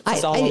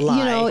 It's all a lie.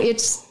 You know,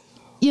 it's,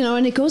 you know,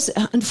 and it goes,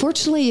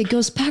 unfortunately, it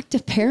goes back to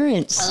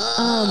parents.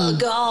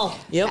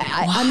 Yep.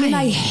 I mean,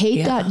 I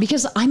hate that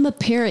because I'm a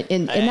parent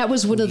and that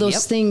was one of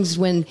those things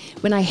when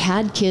I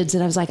had kids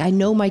and I was like, I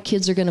know my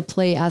kids are going to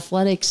play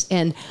athletics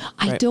and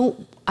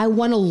I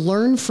want to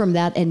learn from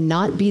that and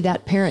not be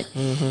that parent.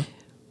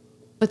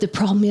 But the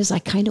problem is I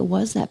kind of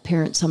was that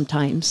parent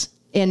sometimes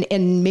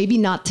and maybe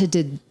not to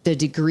the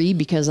degree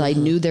because I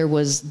knew there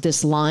was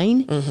this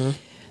line,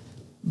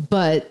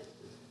 but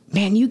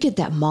man, you get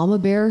that mama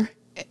bear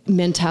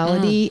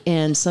mentality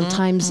and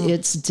sometimes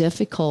it's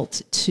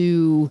difficult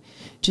to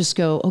just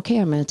go, okay,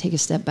 I'm going to take a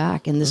step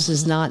back and this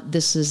is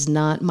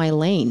not my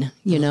lane,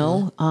 you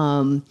know?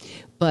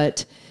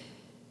 But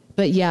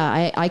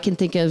yeah, I can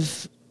think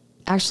of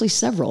actually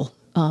several,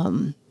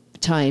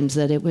 times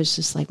that it was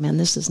just like, man,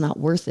 this is not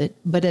worth it.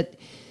 But at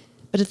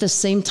the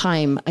same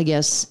time, I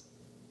guess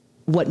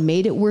what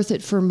made it worth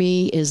it for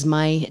me is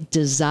my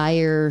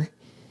desire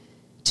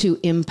to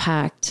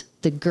impact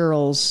the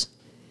girls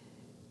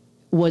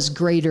was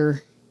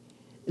greater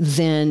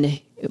than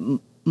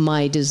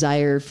my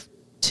desire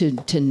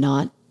to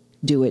not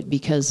do it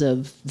because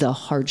of the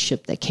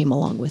hardship that came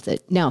along with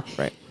it. Now,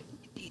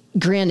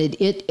 granted,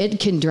 it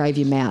can drive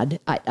you mad.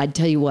 I'd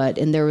tell you what,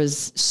 and there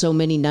was so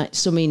many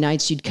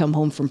nights you'd come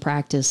home from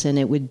practice and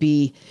it would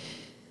be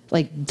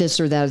like this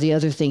or that or the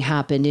other thing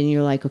happened and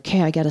you're like,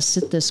 okay, I got to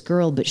sit this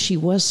girl, but she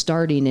was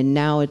starting and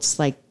now it's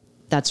like,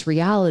 that's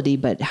reality,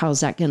 but how's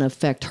that going to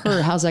affect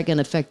her? How's that going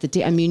to affect the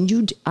team? I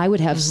mean, I would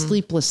have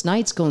sleepless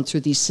nights going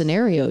through these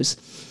scenarios.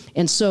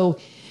 And so,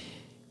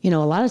 you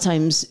know, a lot of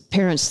times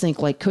parents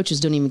think like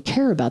coaches don't even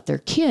care about their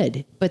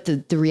kid, but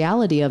the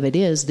reality of it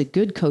is the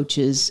good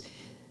coaches,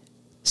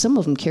 some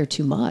of them care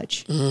too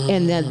much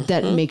and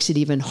that makes it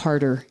even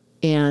harder.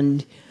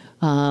 And,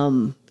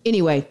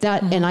 anyway,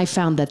 and I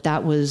found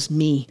that was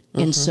me.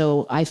 And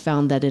so I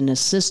found that an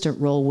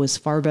assistant role was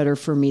far better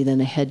for me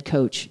than a head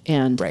coach.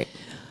 And,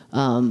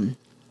 and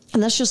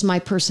that's just my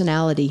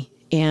personality.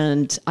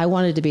 And I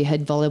wanted to be a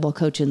head volleyball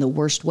coach in the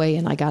worst way.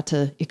 And I got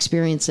to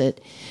experience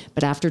it.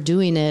 But after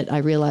doing it, I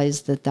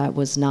realized that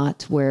was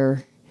not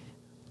where,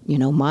 you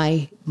know,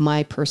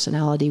 my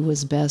personality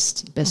was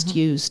best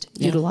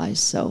utilized.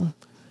 So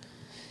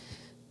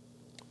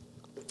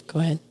go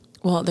ahead.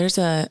 Well,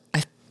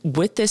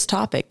 with this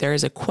topic, there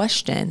is a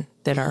question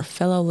that our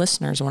fellow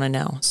listeners want to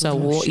know. So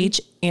we'll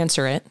each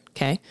answer it.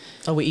 Okay.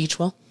 Oh, we each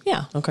will?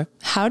 Yeah. Okay.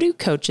 How do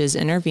coaches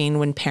intervene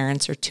when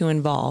parents are too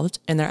involved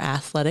in their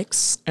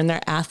athletics and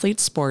their athlete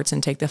sports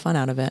and take the fun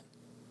out of it?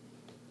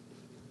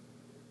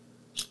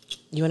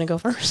 You want to go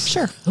first?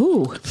 Sure.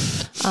 Ooh,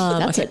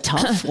 that's a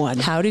tough one.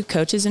 How do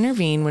coaches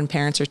intervene when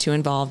parents are too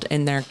involved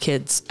in their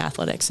kids'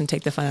 athletics and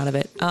take the fun out of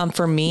it?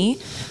 For me,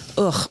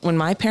 when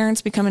my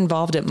parents become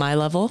involved at my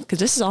level, because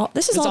this is all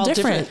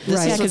different.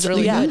 This is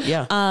really good.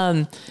 Yeah.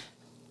 I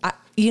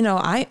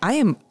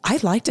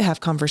like to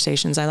have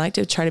conversations. I like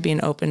to try to be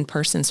an open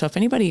person. So if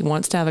anybody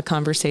wants to have a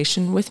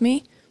conversation with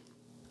me,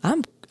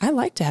 I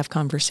like to have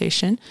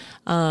conversation.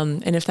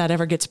 And if that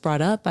ever gets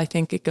brought up, I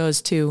think it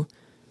goes to,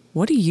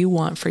 what do you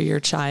want for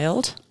your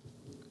child?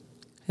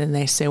 And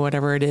they say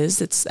whatever it is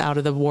that's out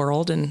of the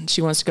world and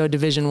she wants to go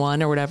Division I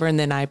or whatever. And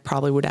then I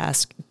probably would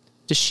ask,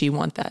 does she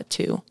want that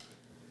too?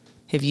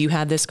 Have you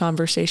had this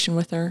conversation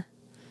with her?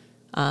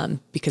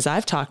 Because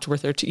I've talked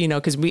with her too, you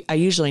know, because I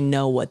usually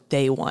know what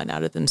they want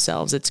out of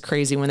themselves. It's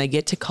crazy. When they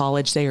get to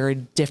college, they are a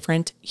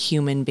different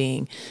human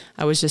being.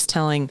 I was just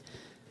telling,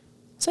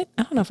 I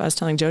don't know if I was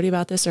telling Jodi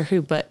about this or who,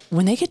 but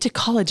when they get to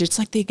college, it's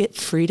like they get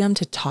freedom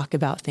to talk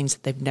about things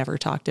that they've never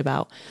talked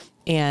about.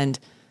 And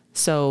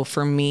so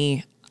for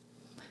me,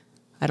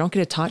 I don't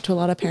get to talk to a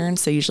lot of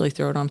parents. They usually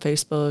throw it on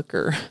Facebook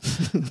or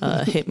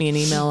hit me an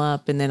email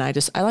up. And then I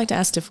like to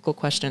ask difficult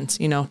questions,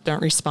 you know,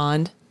 don't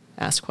respond,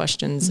 ask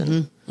questions.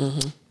 And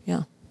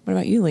yeah. What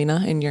about you,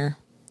 Lena, in your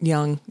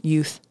young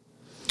youth?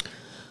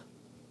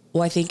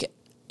 Well, I think,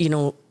 you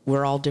know,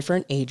 we're all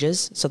different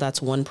ages. So that's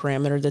one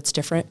parameter that's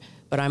different,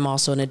 but I'm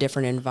also in a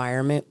different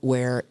environment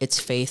where it's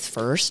faith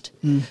first.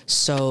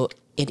 So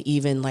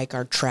even like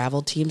our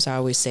travel teams, I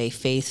always say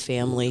faith,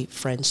 family,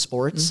 friends,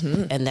 sports,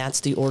 and that's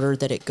the order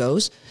that it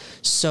goes.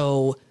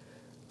 So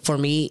for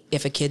me,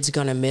 if a kid's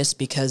going to miss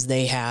because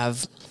they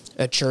have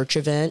a church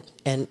event,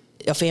 and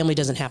a family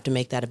doesn't have to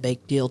make that a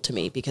big deal to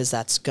me because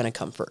that's going to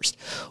come first.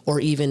 Or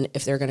even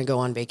if they're going to go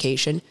on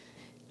vacation,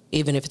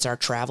 even if it's our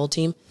travel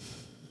team,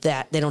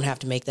 that they don't have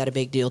to make that a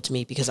big deal to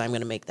me because I'm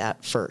going to make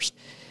that first.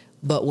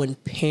 But when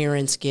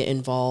parents get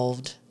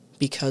involved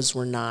because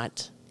we're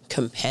not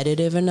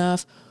competitive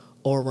enough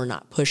or we're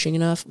not pushing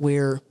enough,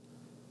 we're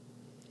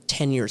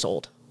 10 years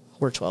old.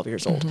 We're 12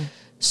 years old.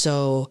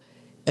 So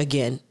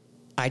again,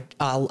 I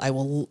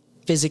will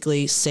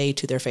physically say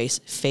to their face,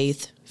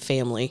 faith,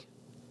 family,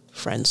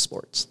 friends,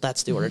 sports.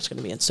 That's the order it's going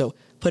to be in. So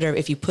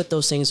if you put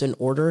those things in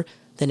order,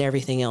 then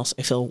everything else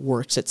I feel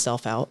works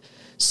itself out.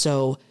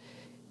 So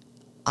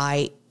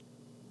like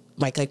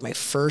my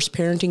first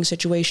parenting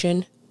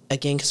situation,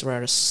 again, because we're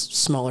at a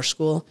smaller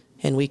school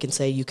and we can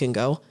say you can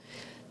go,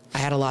 I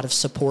had a lot of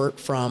support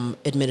from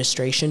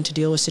administration to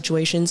deal with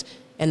situations.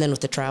 And then with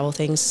the travel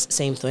things,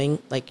 same thing.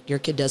 Like, your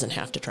kid doesn't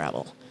have to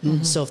travel.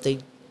 So if they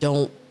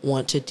don't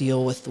want to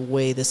deal with the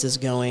way this is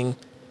going,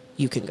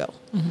 you can go.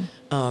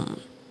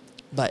 And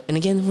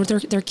again,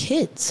 they're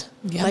kids.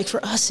 Yeah. Like,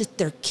 for us,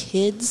 they're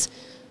kids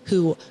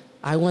who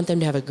I want them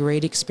to have a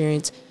great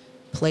experience,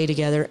 play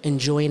together,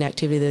 enjoy an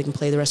activity that they can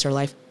play the rest of their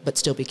life, but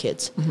still be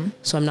kids.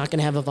 So I'm not going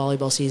to have a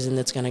volleyball season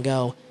that's going to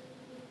go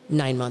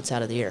 9 months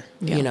out of the year.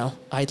 Yeah. You know,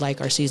 I'd like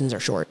our seasons are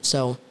short.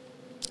 So,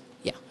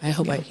 yeah, I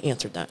hope I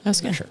answered that.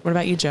 That's good. Sure. What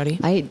about you,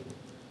 Jodi?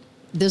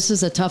 This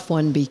is a tough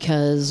one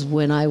because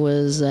when I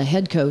was a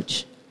head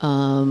coach,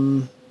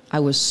 I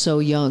was so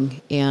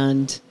young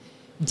and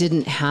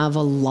didn't have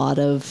a lot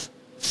of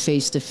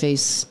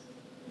face-to-face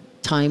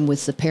time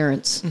with the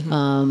parents.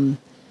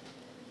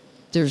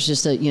 There's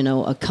just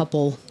a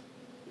couple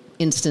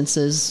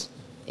instances,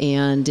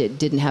 and it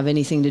didn't have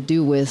anything to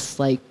do with,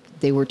 like,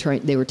 they were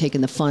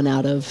taking the fun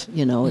out of,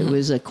 it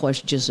was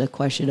just a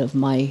question of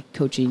my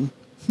coaching,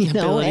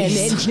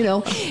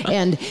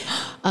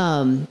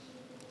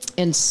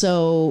 and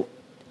so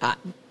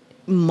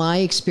my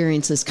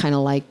experience is kind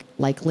of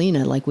like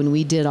Lena. Like, when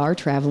we did our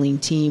traveling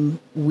team,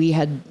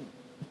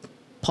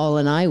 Paul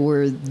and I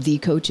were the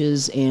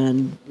coaches,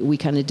 and we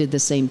kind of did the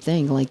same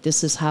thing. Like,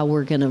 this is how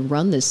we're going to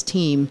run this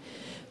team,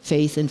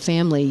 faith and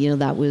family.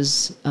 That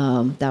was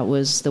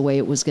the way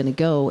it was going to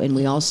go. And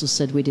we also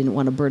said we didn't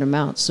want to burn them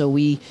out. So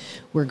we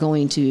were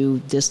going to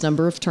this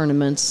number of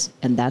tournaments,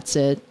 and that's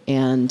it.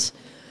 And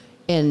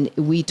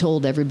we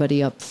told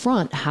everybody up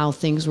front how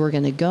things were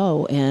going to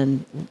go.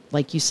 And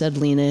like you said,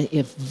 Lena,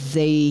 if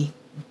they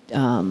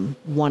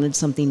wanted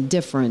something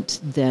different,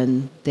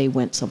 then they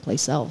went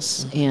someplace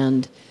else.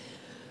 And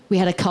we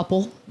had a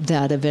couple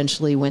that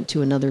eventually went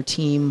to another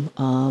team.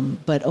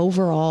 But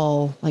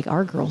overall, like,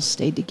 our girls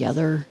stayed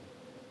together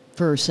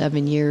for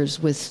 7 years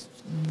with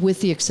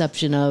the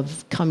exception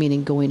of coming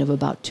and going of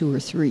about 2 or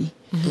 3.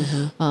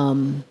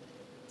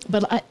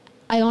 But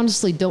I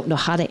honestly don't know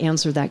how to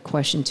answer that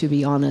question, to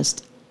be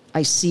honest.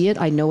 I see it.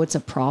 I know it's a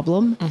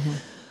problem.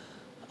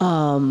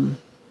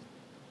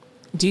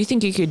 Do you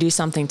think you could do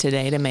something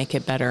today to make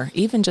it better,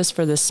 even just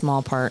for this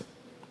small part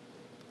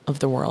of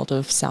the world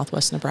of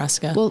Southwest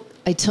Nebraska? Well,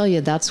 I tell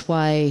you, that's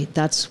why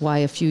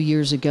a few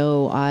years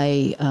ago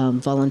I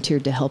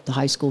volunteered to help the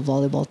high school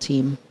volleyball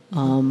team.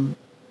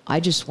 I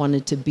just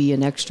wanted to be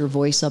an extra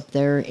voice up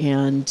there,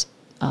 and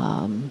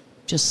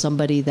just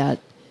somebody that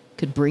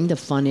could bring the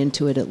fun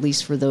into it, at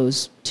least for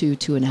those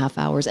 2.5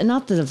 hours. And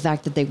not the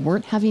fact that they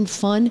weren't having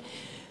fun.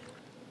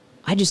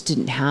 I just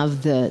didn't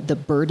have the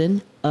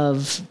burden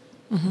of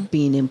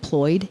being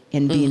employed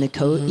and being a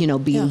coach,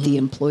 being the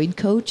employed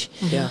coach.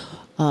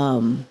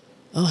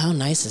 Oh, how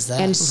nice is that?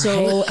 And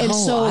so,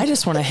 I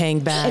just want to hang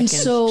back and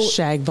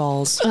shag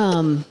balls.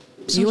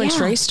 You and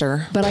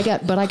Traster, but I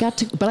got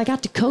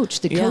to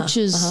coach. The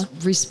coaches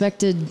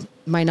respected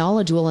my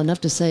knowledge well enough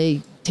to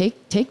say,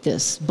 take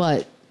this,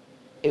 but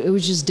it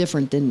was just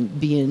different than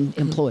being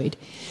employed.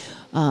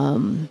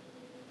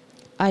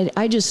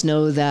 I just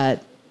know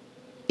that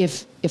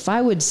if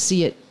I would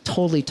see it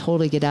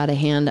totally get out of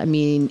hand, I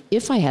mean,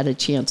 if I had a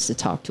chance to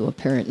talk to a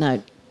parent,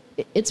 now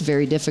it's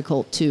very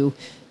difficult to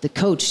the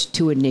coach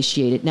to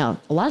initiate it. Now,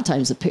 a lot of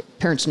times the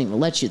parents don't even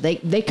let you.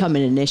 They come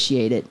and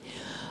initiate it.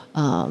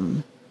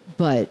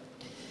 But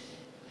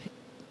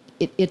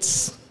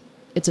it's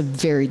a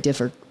very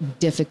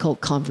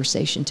difficult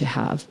conversation to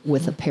have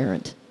with a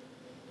parent.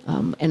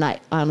 And I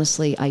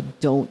honestly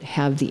don't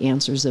have the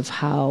answers of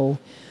how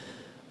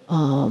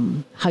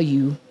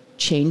you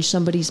change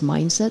somebody's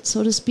mindset,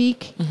 so to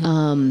speak.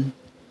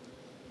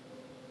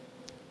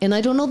 And I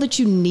don't know that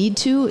you need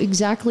to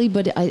exactly,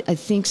 but I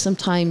think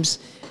sometimes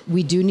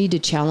we do need to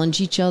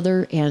challenge each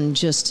other and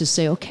just to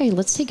say, okay,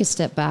 let's take a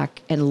step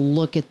back and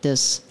look at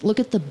this, look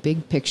at the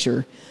big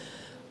picture.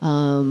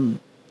 And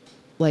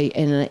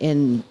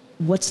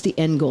what's the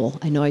end goal?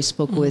 I know I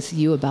spoke with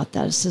you about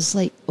that. It's just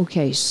like,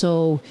 okay,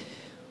 so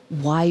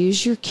why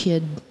is your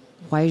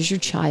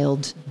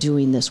child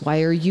doing this?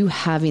 Why are you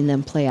having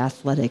them play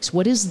athletics?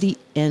 What is the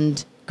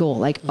end goal?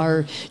 Like,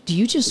 do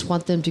you just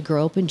want them to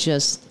grow up and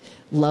just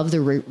love the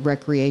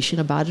recreation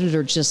about it,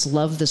 or just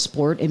love the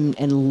sport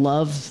and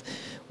love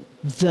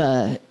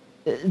the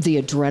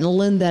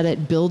adrenaline that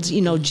it builds,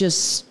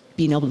 just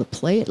being able to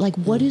play it. Like,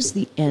 what is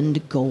the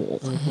end goal?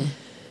 Mm-hmm.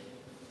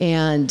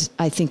 And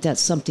I think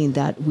that's something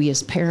that we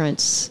as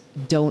parents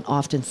don't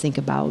often think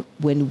about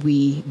when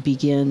we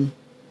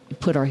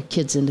put our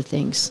kids into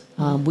things.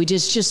 We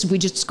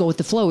just go with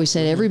the flow. We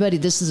said, everybody,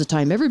 this is the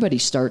time everybody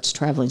starts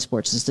traveling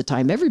sports. This is the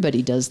time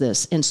everybody does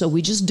this. And so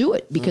we just do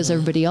it because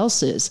everybody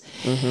else is.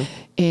 Mm-hmm.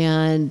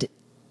 And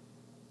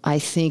I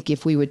think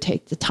if we would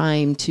take the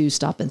time to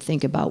stop and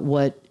think about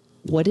what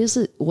is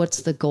it,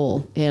 what's the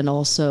goal? And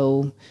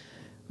also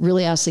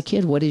really ask the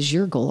kid, what is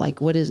your goal? Like,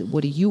 what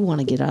do you want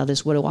to get out of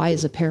this? What do I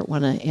as a parent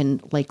want to,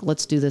 and like,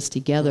 let's do this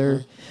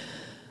together.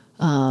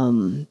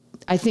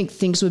 I think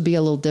things would be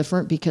a little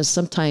different because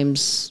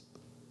sometimes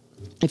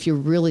if you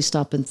really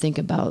stop and think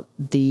about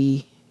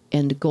the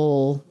end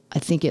goal, I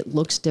think it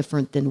looks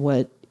different than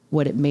what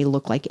it may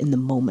look like in the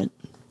moment.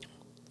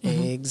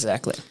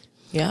 Exactly.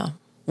 Yeah.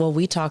 Well,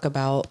 we talk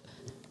about,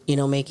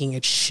 making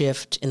a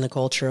shift in the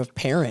culture of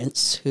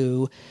parents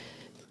who,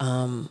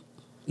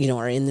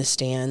 are in the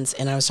stands.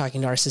 And I was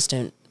talking to our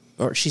assistant,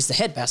 or she's the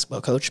head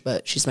basketball coach,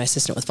 but she's my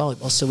assistant with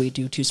volleyball. So we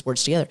do 2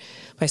 sports together.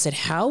 But I said,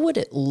 how would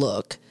it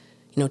look?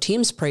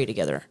 Teams pray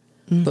together,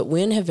 but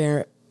when have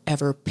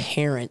ever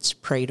parents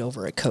prayed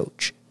over a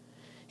coach?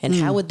 And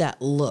how would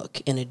that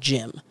look in a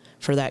gym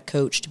for that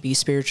coach to be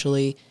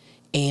spiritually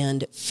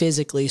and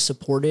physically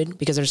supported?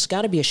 Because there's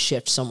got to be a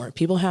shift somewhere.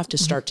 People have to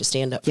start to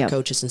stand up for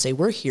coaches and say,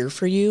 we're here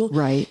for you,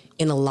 right,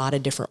 in a lot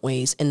of different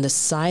ways. And the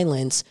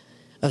silence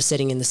of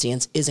sitting in the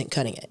stands isn't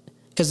cutting it.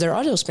 Because there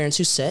are those parents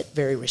who sit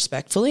very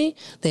respectfully.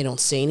 They don't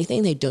say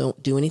anything. They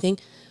don't do anything.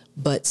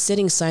 But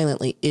sitting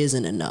silently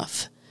isn't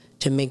enough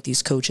to make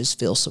these coaches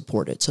feel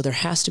supported. So there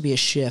has to be a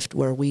shift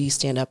where we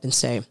stand up and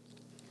say,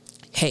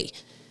 hey,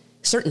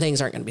 certain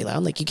things aren't going to be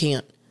loud. Like, you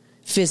can't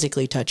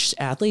physically touch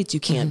athletes.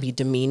 You can't be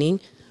demeaning.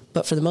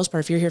 But for the most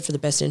part, if you're here for the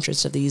best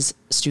interests of these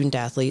student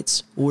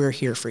athletes, we're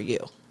here for you.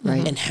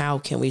 Right. And how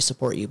can we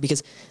support you?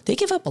 Because they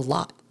give up a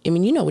lot. I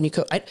mean, when you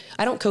coach,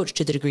 I don't coach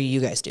to the degree you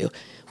guys do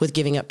with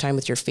giving up time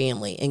with your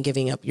family and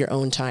giving up your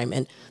own time.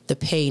 And the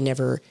pay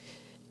never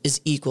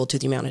is equal to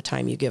the amount of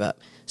time you give up.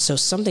 So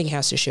something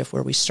has to shift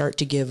where we start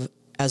to give,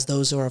 as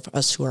those of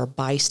us who are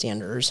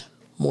bystanders,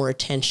 more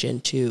attention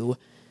to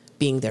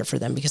being there for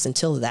them. Because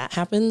until that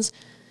happens,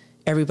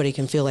 everybody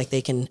can feel like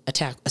they can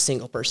attack a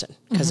single person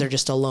because they're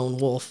just a lone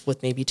wolf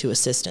with maybe 2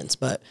 assistants.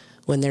 But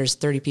when there's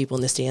 30 people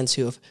in the stands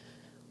who have,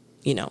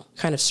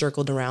 kind of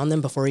circled around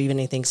them before even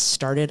anything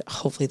started,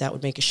 hopefully that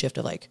would make a shift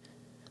of like,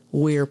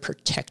 we're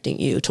protecting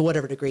you to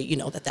whatever degree,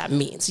 that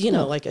means,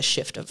 like a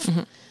shift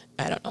of,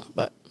 I don't know,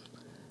 but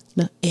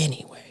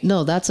anyway.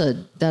 No, that's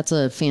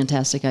a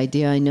fantastic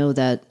idea. I know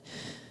that,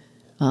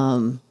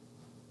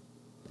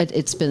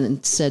 it's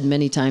been said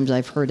many times.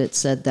 I've heard it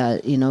said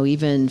that,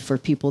 even for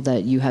people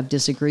that you have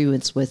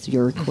disagreements with,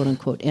 your quote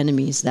unquote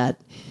enemies, that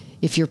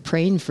if you're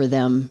praying for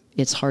them,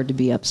 it's hard to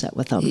be upset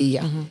with them.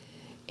 Yeah.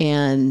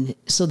 And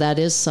so that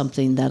is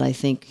something that I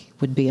think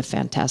would be a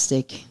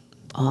fantastic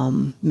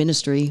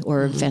ministry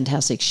or a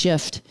fantastic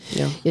shift,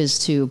 is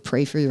to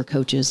pray for your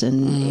coaches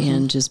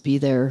and just be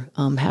there,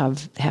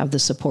 have the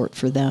support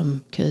for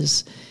them,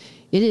 because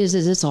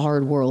it's a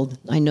hard world.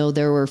 I know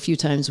there were a few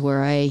times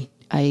where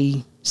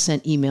I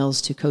sent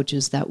emails to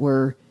coaches that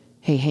were,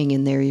 hey, hang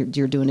in there,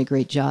 you're doing a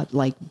great job,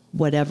 like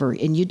whatever.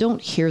 And you don't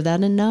hear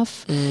that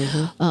enough.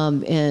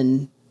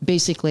 And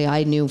basically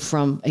I knew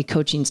from a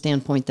coaching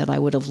standpoint that I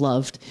would have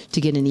loved to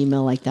get an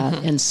email like that.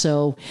 And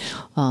so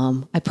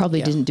I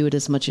probably didn't do it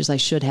as much as I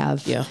should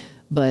have. Yeah.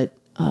 But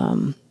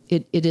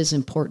it is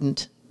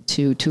important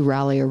to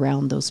rally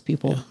around those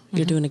people. Yeah.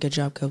 You're doing a good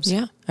job, Cobes.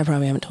 Yeah. I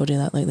probably haven't told you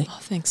that lately. Oh,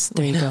 thanks.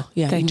 There you go.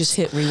 Yeah. Thanks. You can just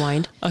hit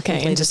rewind.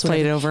 Okay. And just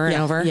play it over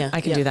and over. Yeah.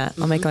 I can do that.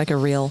 I'll make like a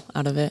reel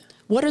out of it.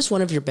 What is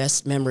one of your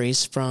best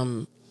memories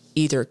from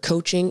either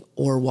coaching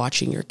or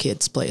watching your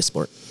kids play a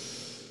sport?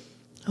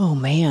 Oh,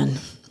 man.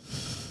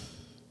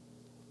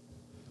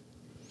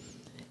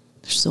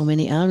 There's so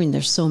many. I mean,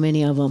 there's so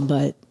many of them,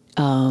 but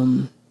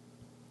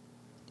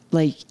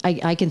like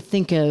I can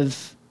think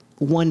of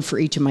one for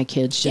each of my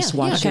kids, just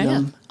watching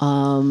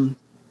them.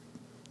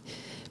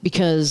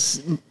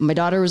 Because my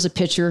daughter was a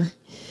pitcher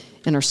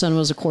and our son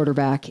was a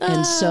quarterback.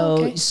 And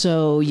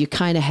so you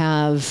kind of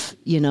have,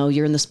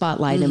 you're in the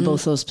spotlight in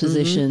both those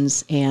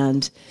positions.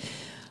 And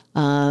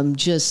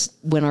just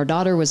when our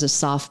daughter was a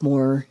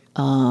sophomore,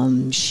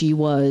 she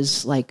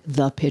was like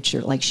the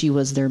pitcher, like she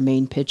was their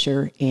main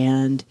pitcher.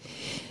 And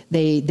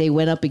they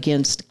went up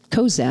against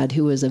Cozad,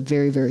 who was a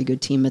very, very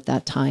good team at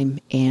that time.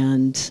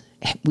 And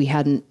we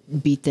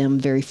hadn't beat them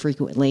very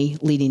frequently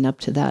leading up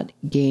to that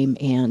game.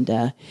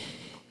 And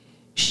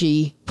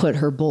she put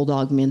her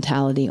bulldog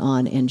mentality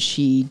on and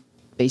she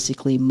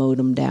basically mowed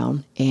them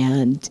down.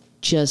 And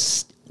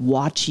just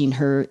watching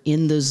her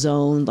in the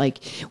zone, like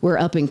we're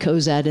up in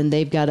Cozad and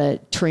they've got a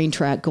train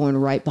track going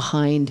right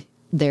behind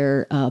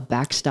their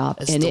backstop,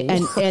 That's and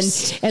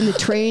the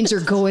trains are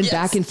going Yes.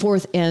 back and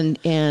forth, and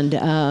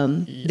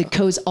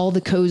all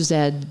the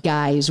Cozad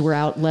guys were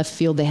out left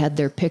field. They had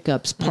their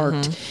pickups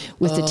parked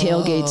with the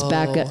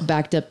tailgates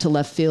backed up to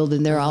left field,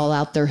 and they're all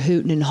out there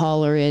hooting and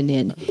hollering,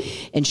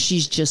 and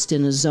she's just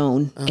in a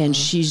zone, and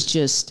she's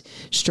just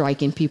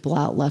striking people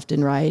out left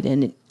and right,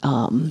 and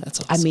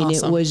That's I mean,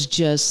 awesome. it was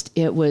just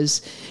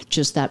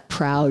that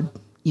proud,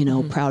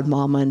 proud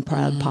mama and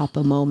proud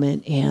papa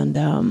moment,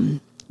 and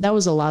that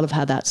was a lot of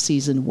how that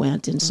season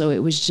went. And so it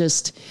was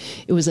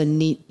a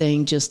neat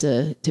thing just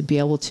to be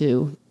able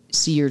to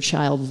see your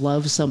child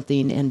love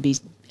something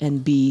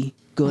and be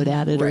good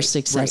at it or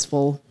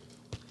successful.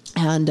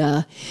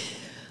 And,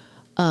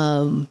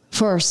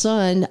 for our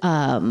son,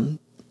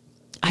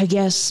 I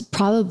guess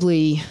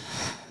probably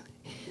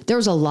there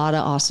was a lot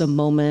of awesome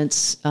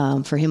moments,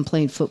 for him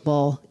playing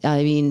football.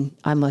 I mean,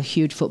 I'm a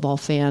huge football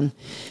fan.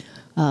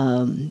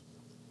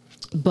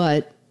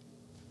 But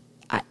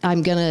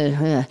I'm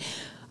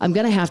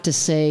gonna have to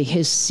say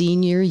his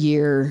senior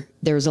year,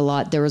 there was a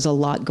lot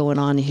going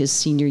on in his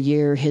senior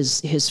year.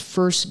 His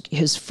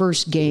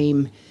first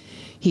game,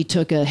 he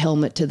took a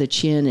helmet to the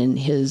chin and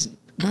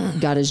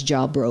got his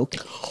jaw broke.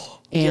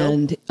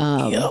 And,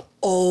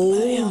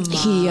 Oh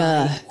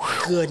my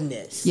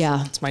goodness.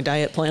 yeah. It's my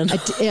diet plan.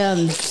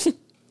 And,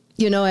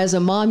 as a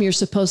mom, you're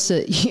supposed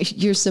to,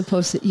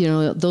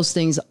 those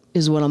things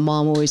is what a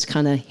mom always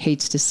kind of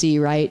hates to see,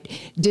 right?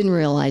 Didn't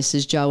realize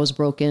his jaw was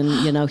broken.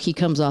 He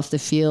comes off the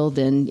field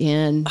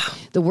and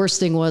the worst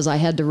thing was I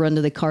had to run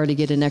to the car to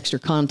get an extra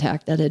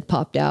contact that had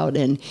popped out.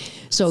 And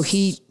so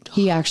he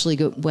actually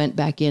went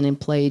back in and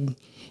played.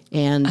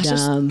 And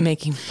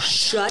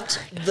Shut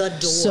the door.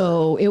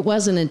 So it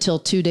wasn't until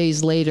 2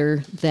 days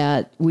later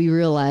that we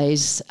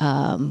realized,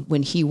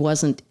 when he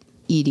wasn't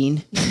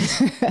eating,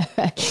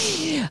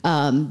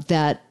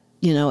 that,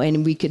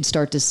 and we could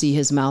start to see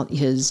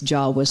his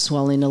jaw was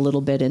swelling a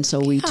little bit. And so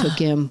we took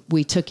him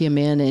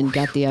in and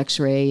got the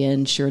x-ray,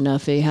 and sure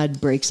enough, he had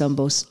breaks on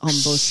both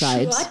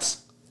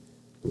sides.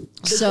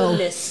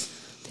 Goodness.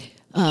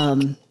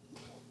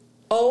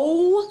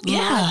 Oh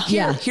yeah.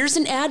 Yeah. Here's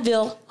an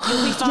Advil.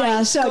 You'll be fine.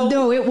 Yeah. So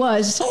no, it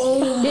was.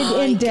 Oh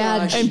my and Dad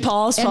gosh. and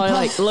Paul's probably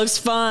like, looks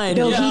fine.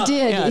 No, he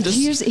did. Yeah, just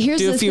Here's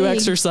do the a few thing.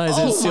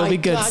 exercises. You'll be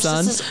good,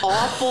 son. This is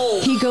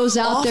awful. He goes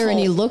out there and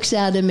he Awful. looks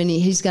at him, and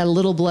he's got a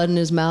little blood in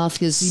his mouth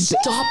because he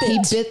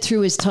bit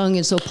through his tongue.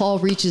 And so Paul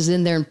reaches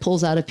in there and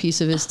pulls out a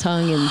piece of his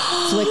tongue and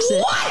flicks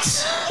it.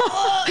 What?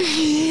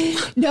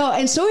 No.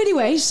 And so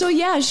anyway, it's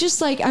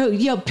just like,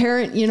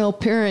 parent.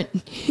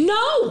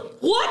 No.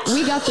 What?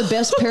 We got the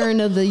best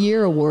parent of the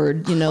year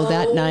award,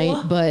 that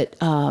night. But,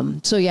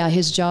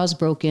 his jaw's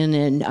broken.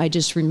 And I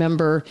just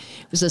remember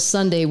it was a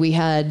Sunday we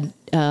had,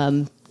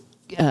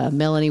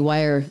 Melanie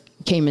Wire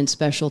came in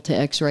special to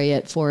x-ray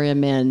it for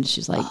him. And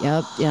she's like,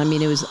 yep. Yeah, I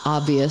mean, it was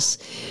obvious.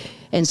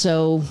 And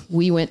so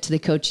we went to the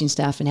coaching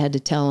staff and had to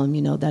tell him,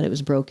 that it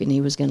was broken.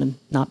 He was going to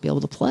not be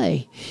able to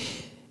play.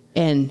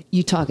 And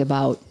you talk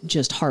about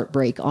just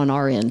heartbreak on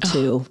our end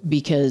too,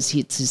 because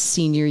it's his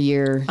senior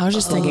year. I was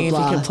just thinking if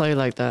he could play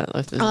like that.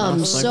 Like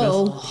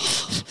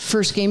this,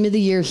 first game of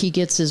the year, he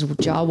gets his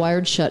jaw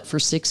wired shut for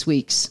 6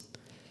 weeks.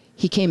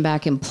 He came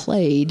back and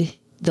played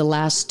the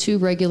last 2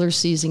 regular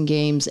season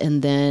games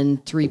and then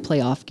 3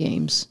 playoff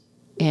games.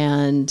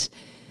 And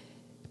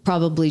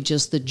probably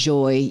just the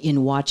joy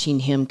in watching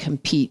him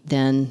compete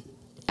then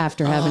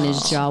after having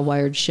his jaw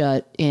wired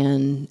shut.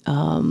 And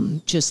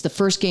just the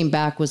first game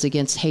back was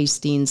against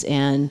Hastings,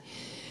 and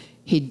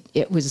we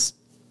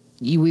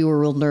were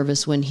real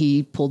nervous when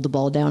he pulled the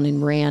ball down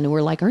and ran, and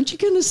we're like, aren't you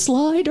going to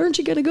slide? Aren't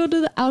you going to go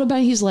to the out of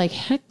bounds? He's like,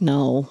 heck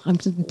no, I'm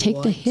going to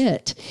take the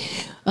hit.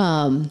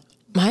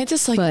 My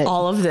just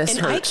all of this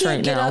And hurts I can't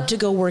right get now. up to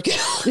go work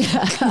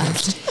out.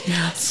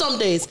 Some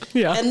days.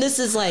 Yeah. And this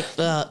is like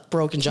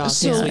broken jaw.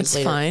 So 6 weeks it's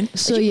later. fine.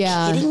 So Are you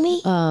yeah, kidding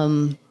me?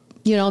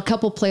 a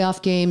couple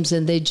playoff games,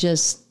 and they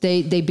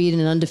beat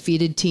an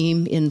undefeated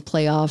team in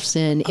playoffs,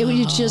 and it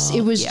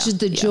was just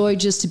the joy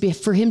just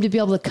for him to be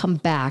able to come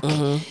back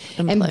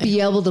and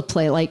be able to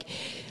play. Like,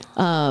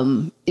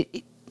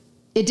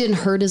 it didn't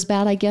hurt as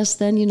bad, I guess,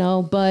 then,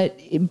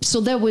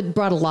 so that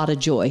brought a lot of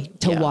joy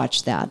to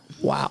watch that.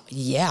 Wow.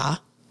 Yeah.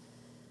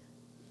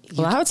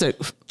 Well, that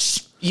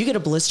was You get a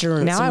blister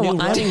and now some I new want.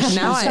 running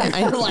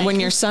shoes. When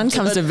your son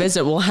comes to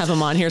visit, we'll have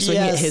him on here so he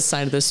can get Yes. his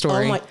side of the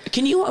story.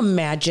 Can you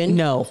imagine?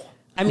 No.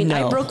 I mean,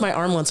 I No. broke my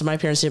arm once and my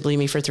parents didn't believe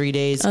me for 3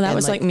 days. Oh, that and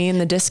was like me and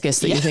the discus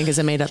that you think is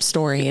a made up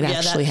story. It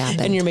actually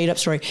happened. And your made up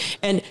story.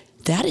 And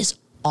that is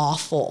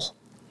awful.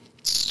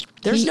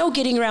 There's no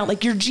getting around.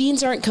 Like, your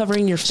jeans aren't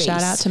covering your face.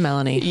 Shout out to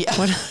Melanie. Yeah.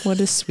 What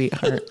a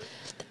sweetheart.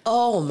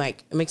 Oh my,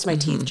 it makes my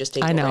teeth just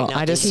take I know. right now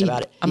I just thinking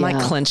about it. I'm like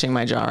clenching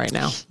my jaw right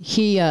now.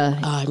 He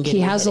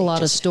getting has a headache lot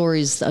of just-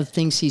 stories of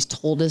things he's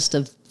told us,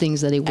 of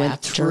things that he went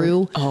After.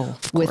 through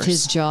Of with course.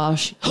 his jaw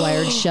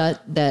wired shut,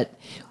 that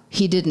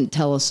he didn't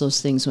tell us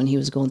those things when he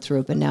was going through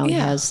it, but now he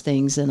Yeah. has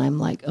things, and I'm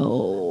like,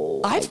 oh.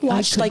 I've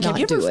watched, like, have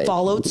you ever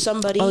followed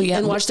somebody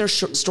and watched their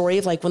story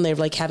of like when they're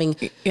like having,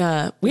 we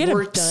had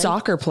a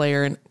soccer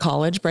player in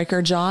college break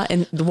her jaw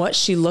and what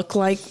she looked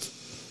like.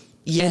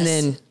 Yes. And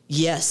then,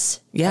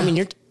 I mean,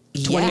 you're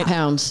 20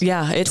 pounds.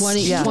 Yeah. It's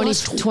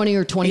 20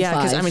 or 25. Yeah.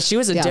 Cause I mean, she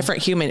was a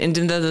different human. And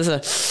as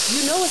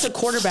a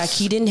quarterback,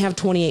 he didn't have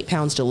 28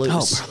 pounds to lose.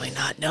 Oh, probably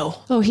not. No.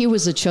 Oh, he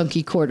was a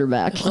chunky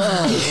quarterback.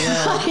 Oh,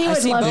 yeah. He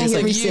would love to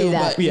hear me say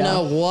that. You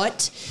know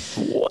what?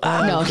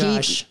 Wow. No,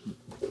 gosh.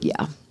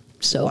 Yeah.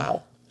 So.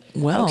 Wow.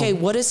 Well. Okay.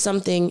 What is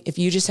something, if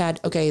you just had,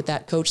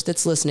 that coach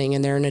that's listening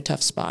and they're in a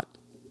tough spot,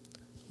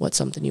 what's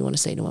something you want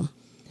to say to them?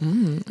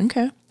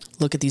 Okay.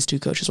 Look at these two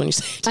coaches when you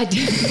say it. I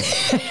do.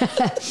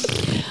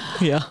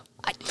 Yeah.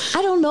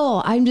 I don't know.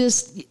 I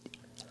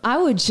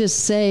would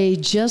just say,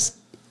 just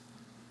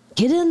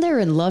get in there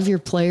and love your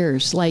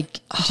players.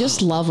 Like,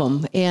 just love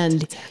them.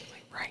 And,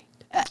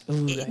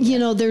 you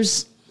know,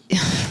 there's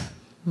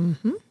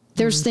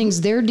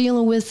things they're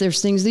dealing with.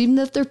 There's things even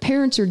that their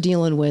parents are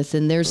dealing with.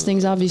 And there's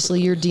things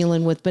obviously you're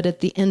dealing with. But at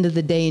the end of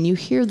the day, and you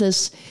hear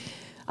this,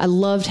 I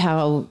loved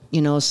how,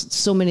 you know,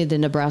 so many of the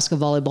Nebraska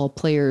volleyball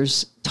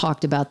players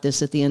talked about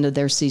this at the end of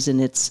their season.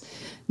 It's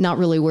not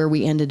really where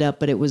we ended up,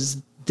 but it was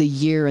the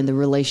year and the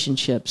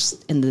relationships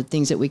and the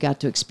things that we got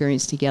to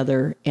experience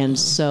together. And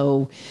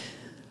so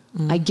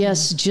I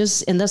guess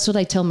and that's what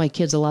I tell my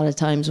kids a lot of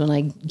times when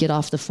I get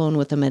off the phone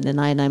with them at the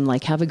night, and I'm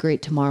like, have a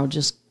great tomorrow.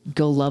 Just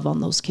go love on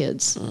those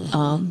kids.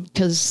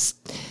 'Cause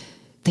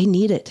they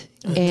need it.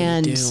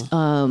 And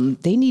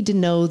they need to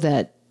know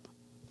that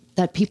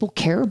people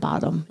care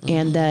about them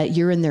and that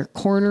you're in their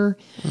corner.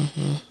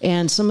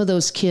 And some of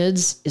those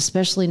kids,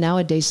 especially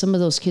nowadays, some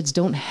of those kids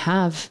don't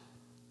have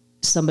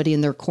somebody in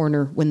their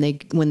corner when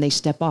they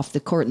step off the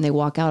court and they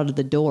walk out of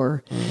the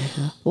door.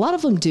 A lot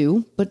of them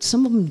do, but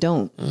some of them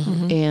don't.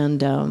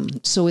 And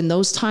so in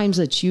those times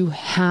that you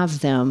have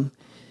them,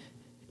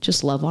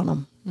 just love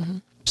on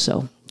them.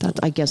 So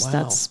I guess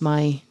that's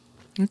my...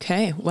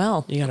 Okay,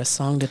 well, you got a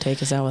song to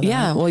take us out with.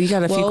 Yeah, well, you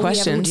got a few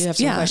questions. Do you have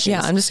some questions?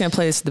 Yeah, I'm just going to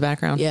play this in the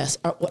background. Yes.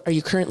 Are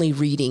you currently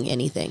reading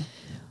anything?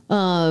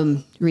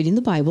 Reading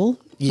the Bible,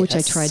 which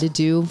I try to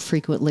do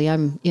frequently.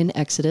 I'm in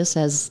Exodus,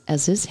 as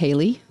is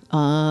Haley.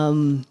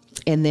 And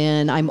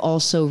then I'm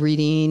also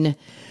reading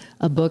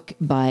a book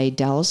by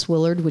Dallas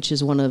Willard, which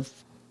is one of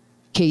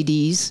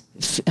KD's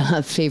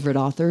favorite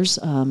authors.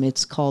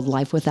 It's called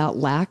Life Without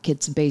Lack.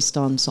 It's based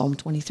on Psalm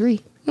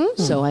 23.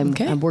 So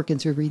I'm working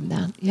through reading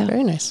that. Yeah.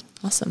 Very nice.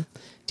 Awesome.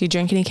 Do you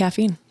drink any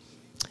caffeine?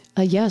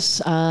 Yes.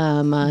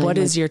 What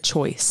is your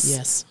choice?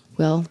 Yes.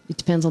 Well, it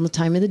depends on the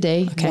time of the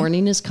day. Okay.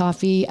 Morning is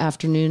coffee.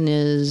 Afternoon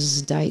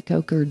is Diet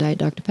Coke or Diet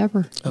Dr.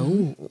 Pepper.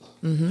 Oh,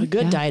 a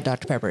good Diet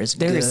Dr. Pepper is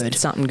good. There's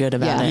something good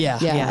about it. Yeah.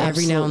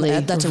 Every now and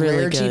then. That's a really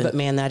rarity, good. but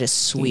man, that is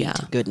sweet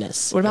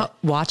goodness. What about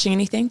watching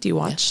anything? Do you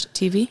watch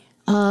TV?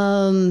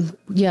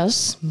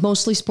 Yes,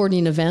 mostly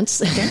sporting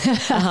events.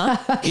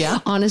 Yeah.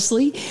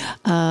 Honestly.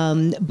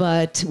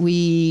 But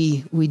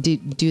we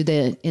do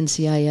the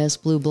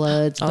NCIS Blue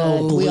Bloods,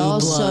 but we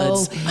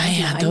also,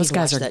 man, those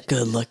guys are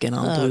good looking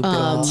on Blue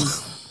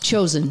Bloods.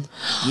 Chosen.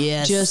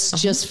 Yes.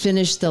 Just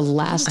finished the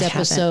last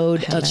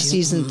episode of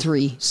season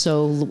 3.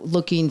 So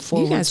looking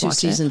forward to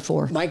season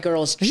 4. My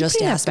girls Are just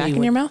you asked back me.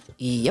 in your mouth?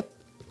 Yep.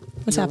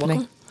 What's happening?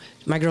 Welcome.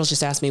 My girls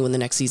just asked me when the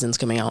next season's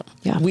coming out.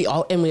 Yeah. We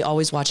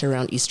always watch it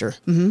around Easter.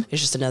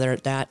 It's just another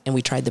that, and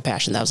we tried The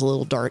Passion. That was a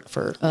little dark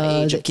for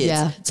my age of kids.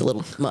 yeah. It's a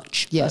little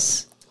much.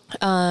 Yes.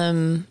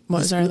 What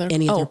was our other?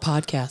 Any other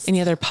podcasts? Any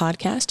other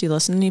podcast? Do you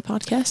listen to any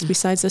podcasts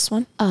besides this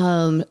one?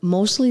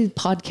 Mostly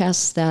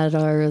podcasts that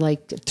are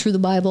like through the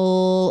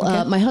Bible.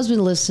 Okay. My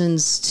husband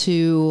listens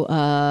to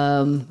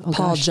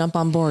Paul, jump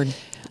on board.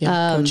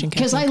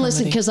 because I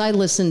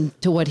listen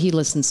to what he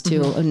listens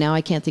to. And now I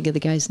can't think of the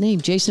guy's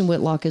name. Jason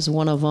Whitlock is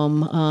one of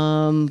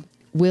them.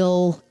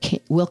 Will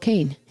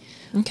Kane.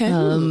 Okay.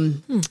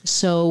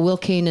 So Will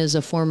Kane is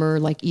a former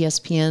like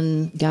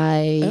ESPN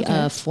guy.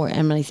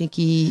 And I think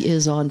he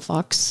is on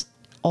Fox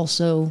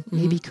also,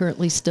 maybe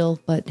currently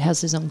still, but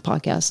has his own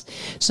podcast.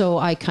 So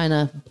I kind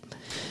of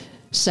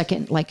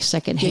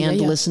secondhand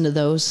listen to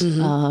those.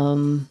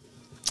 I'm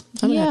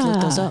gonna have to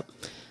look those up.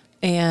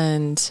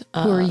 And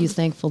who are you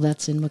thankful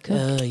that's in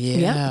McCook?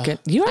 yeah, good.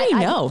 You already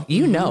know.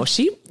 You know,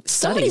 she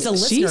studies. Somebody's a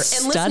listener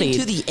and listening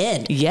to the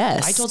end.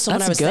 Yes, I told someone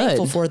that's I was good.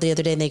 thankful for the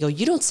other day, and they go,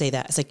 "You don't say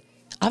that." It's like,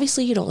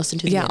 obviously, you don't listen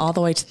to the end. all the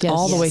way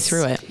the way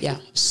through it. Yeah.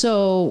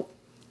 So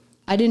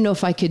I didn't know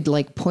if I could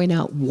like point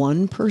out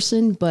one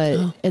person, but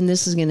and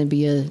this is going to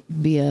be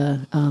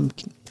a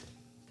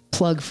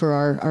plug for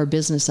our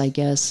business, I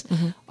guess.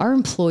 Our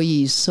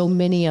employees, so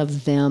many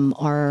of them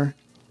are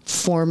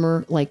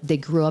former, like they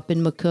grew up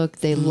in McCook,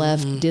 they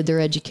left, did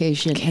their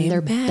education, and they're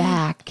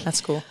back.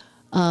 That's cool.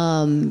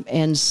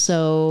 And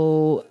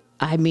so,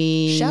 I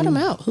mean, Shout them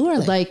out. Who are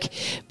they? Like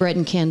Brett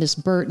and Candace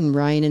Burton,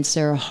 Ryan and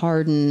Sarah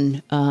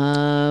Harden,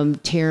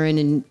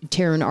 Taryn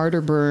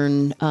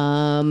Arterburn,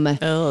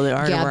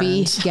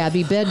 The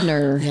Gabby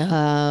Bednar,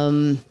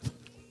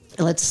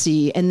 let's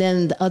see. And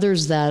then the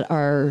others that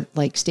are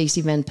like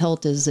Stacey Van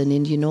Pelt is an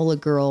Indianola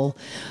girl.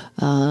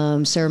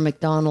 Sarah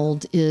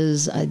McDonald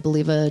is, I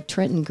believe, a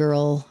Trenton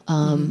girl.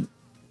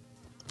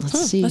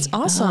 Let's see. That's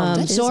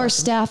awesome. So our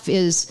staff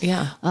is,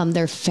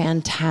 they're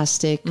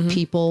fantastic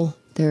people.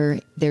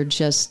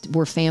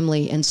 We're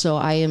family. And so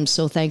I am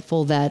so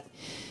thankful that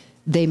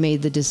they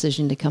made the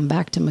decision to come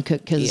back to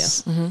McCook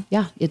because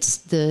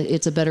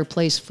it's a better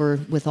place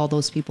with all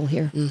those people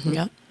here.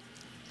 Yeah.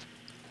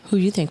 Who are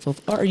you thankful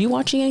for? Are you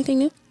watching anything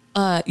new?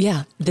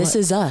 Yeah. This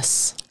Is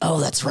Us. Oh,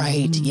 that's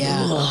right.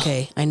 Yeah.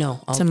 Okay. I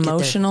know. It's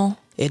emotional.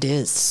 It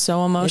is.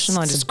 So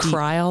emotional. I just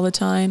cry all the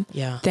time.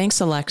 Yeah. Thanks,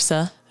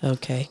 Alexa.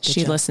 Okay.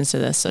 She listens to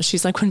this. So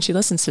she's like, when she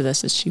listens to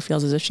this, she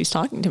feels as if she's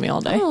talking to me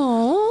all day.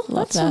 Oh,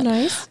 that's so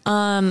nice.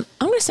 I'm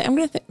going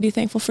to be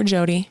thankful for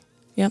Jodi.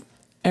 Yep.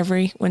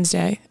 Every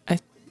Wednesday, I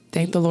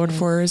thank the Lord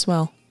for her as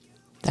well.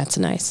 That's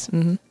nice.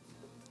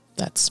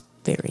 That's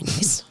very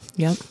nice.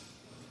 Yep.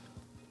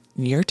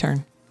 Your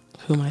turn.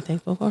 Who am I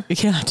thankful for?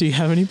 Yeah. Do you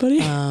have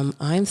anybody?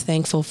 I'm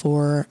thankful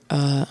for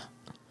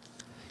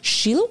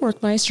Sheila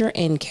Workmeister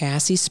and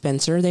Cassie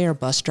Spencer. They are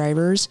bus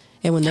drivers.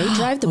 And when they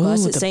drive the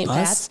bus at St.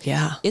 Pat's,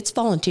 it's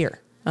volunteer.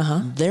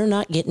 They're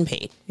not getting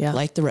paid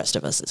like the rest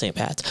of us at St.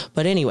 Pat's.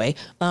 But anyway,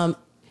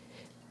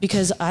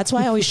 because that's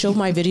why I always show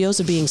my videos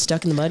of being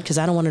stuck in the mud because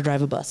I don't want to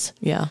drive a bus.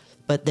 Yeah.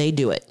 But they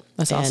do it.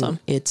 That's awesome.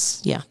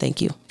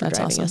 Thank you for That's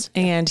driving awesome. us.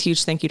 And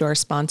huge thank you to our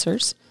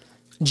sponsors.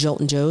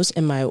 Jolt and Joe's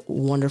and my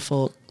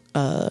wonderful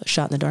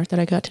shot in the dark that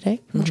I got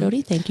today from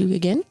Jodi. Thank you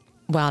again.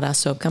 Wild Ass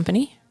Soap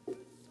Company.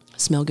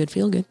 Smell good,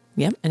 feel good.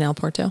 Yep. And El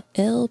Porto.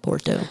 El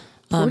Porto.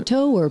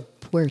 Porto or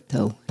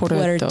Puerto?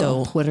 Puerto.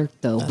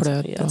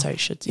 That's how you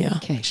should say it. Yeah.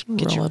 Okay.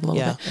 Get your, a little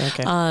bit.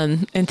 Okay.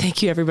 And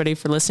thank you everybody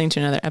for listening to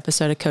another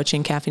episode of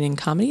Coaching, Caffeine, and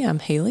Comedy. I'm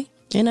Haley.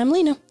 And I'm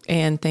Lena.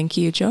 And thank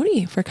you,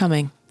 Jodi, for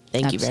coming.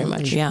 Thank you very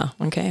much. Yeah.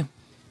 Okay.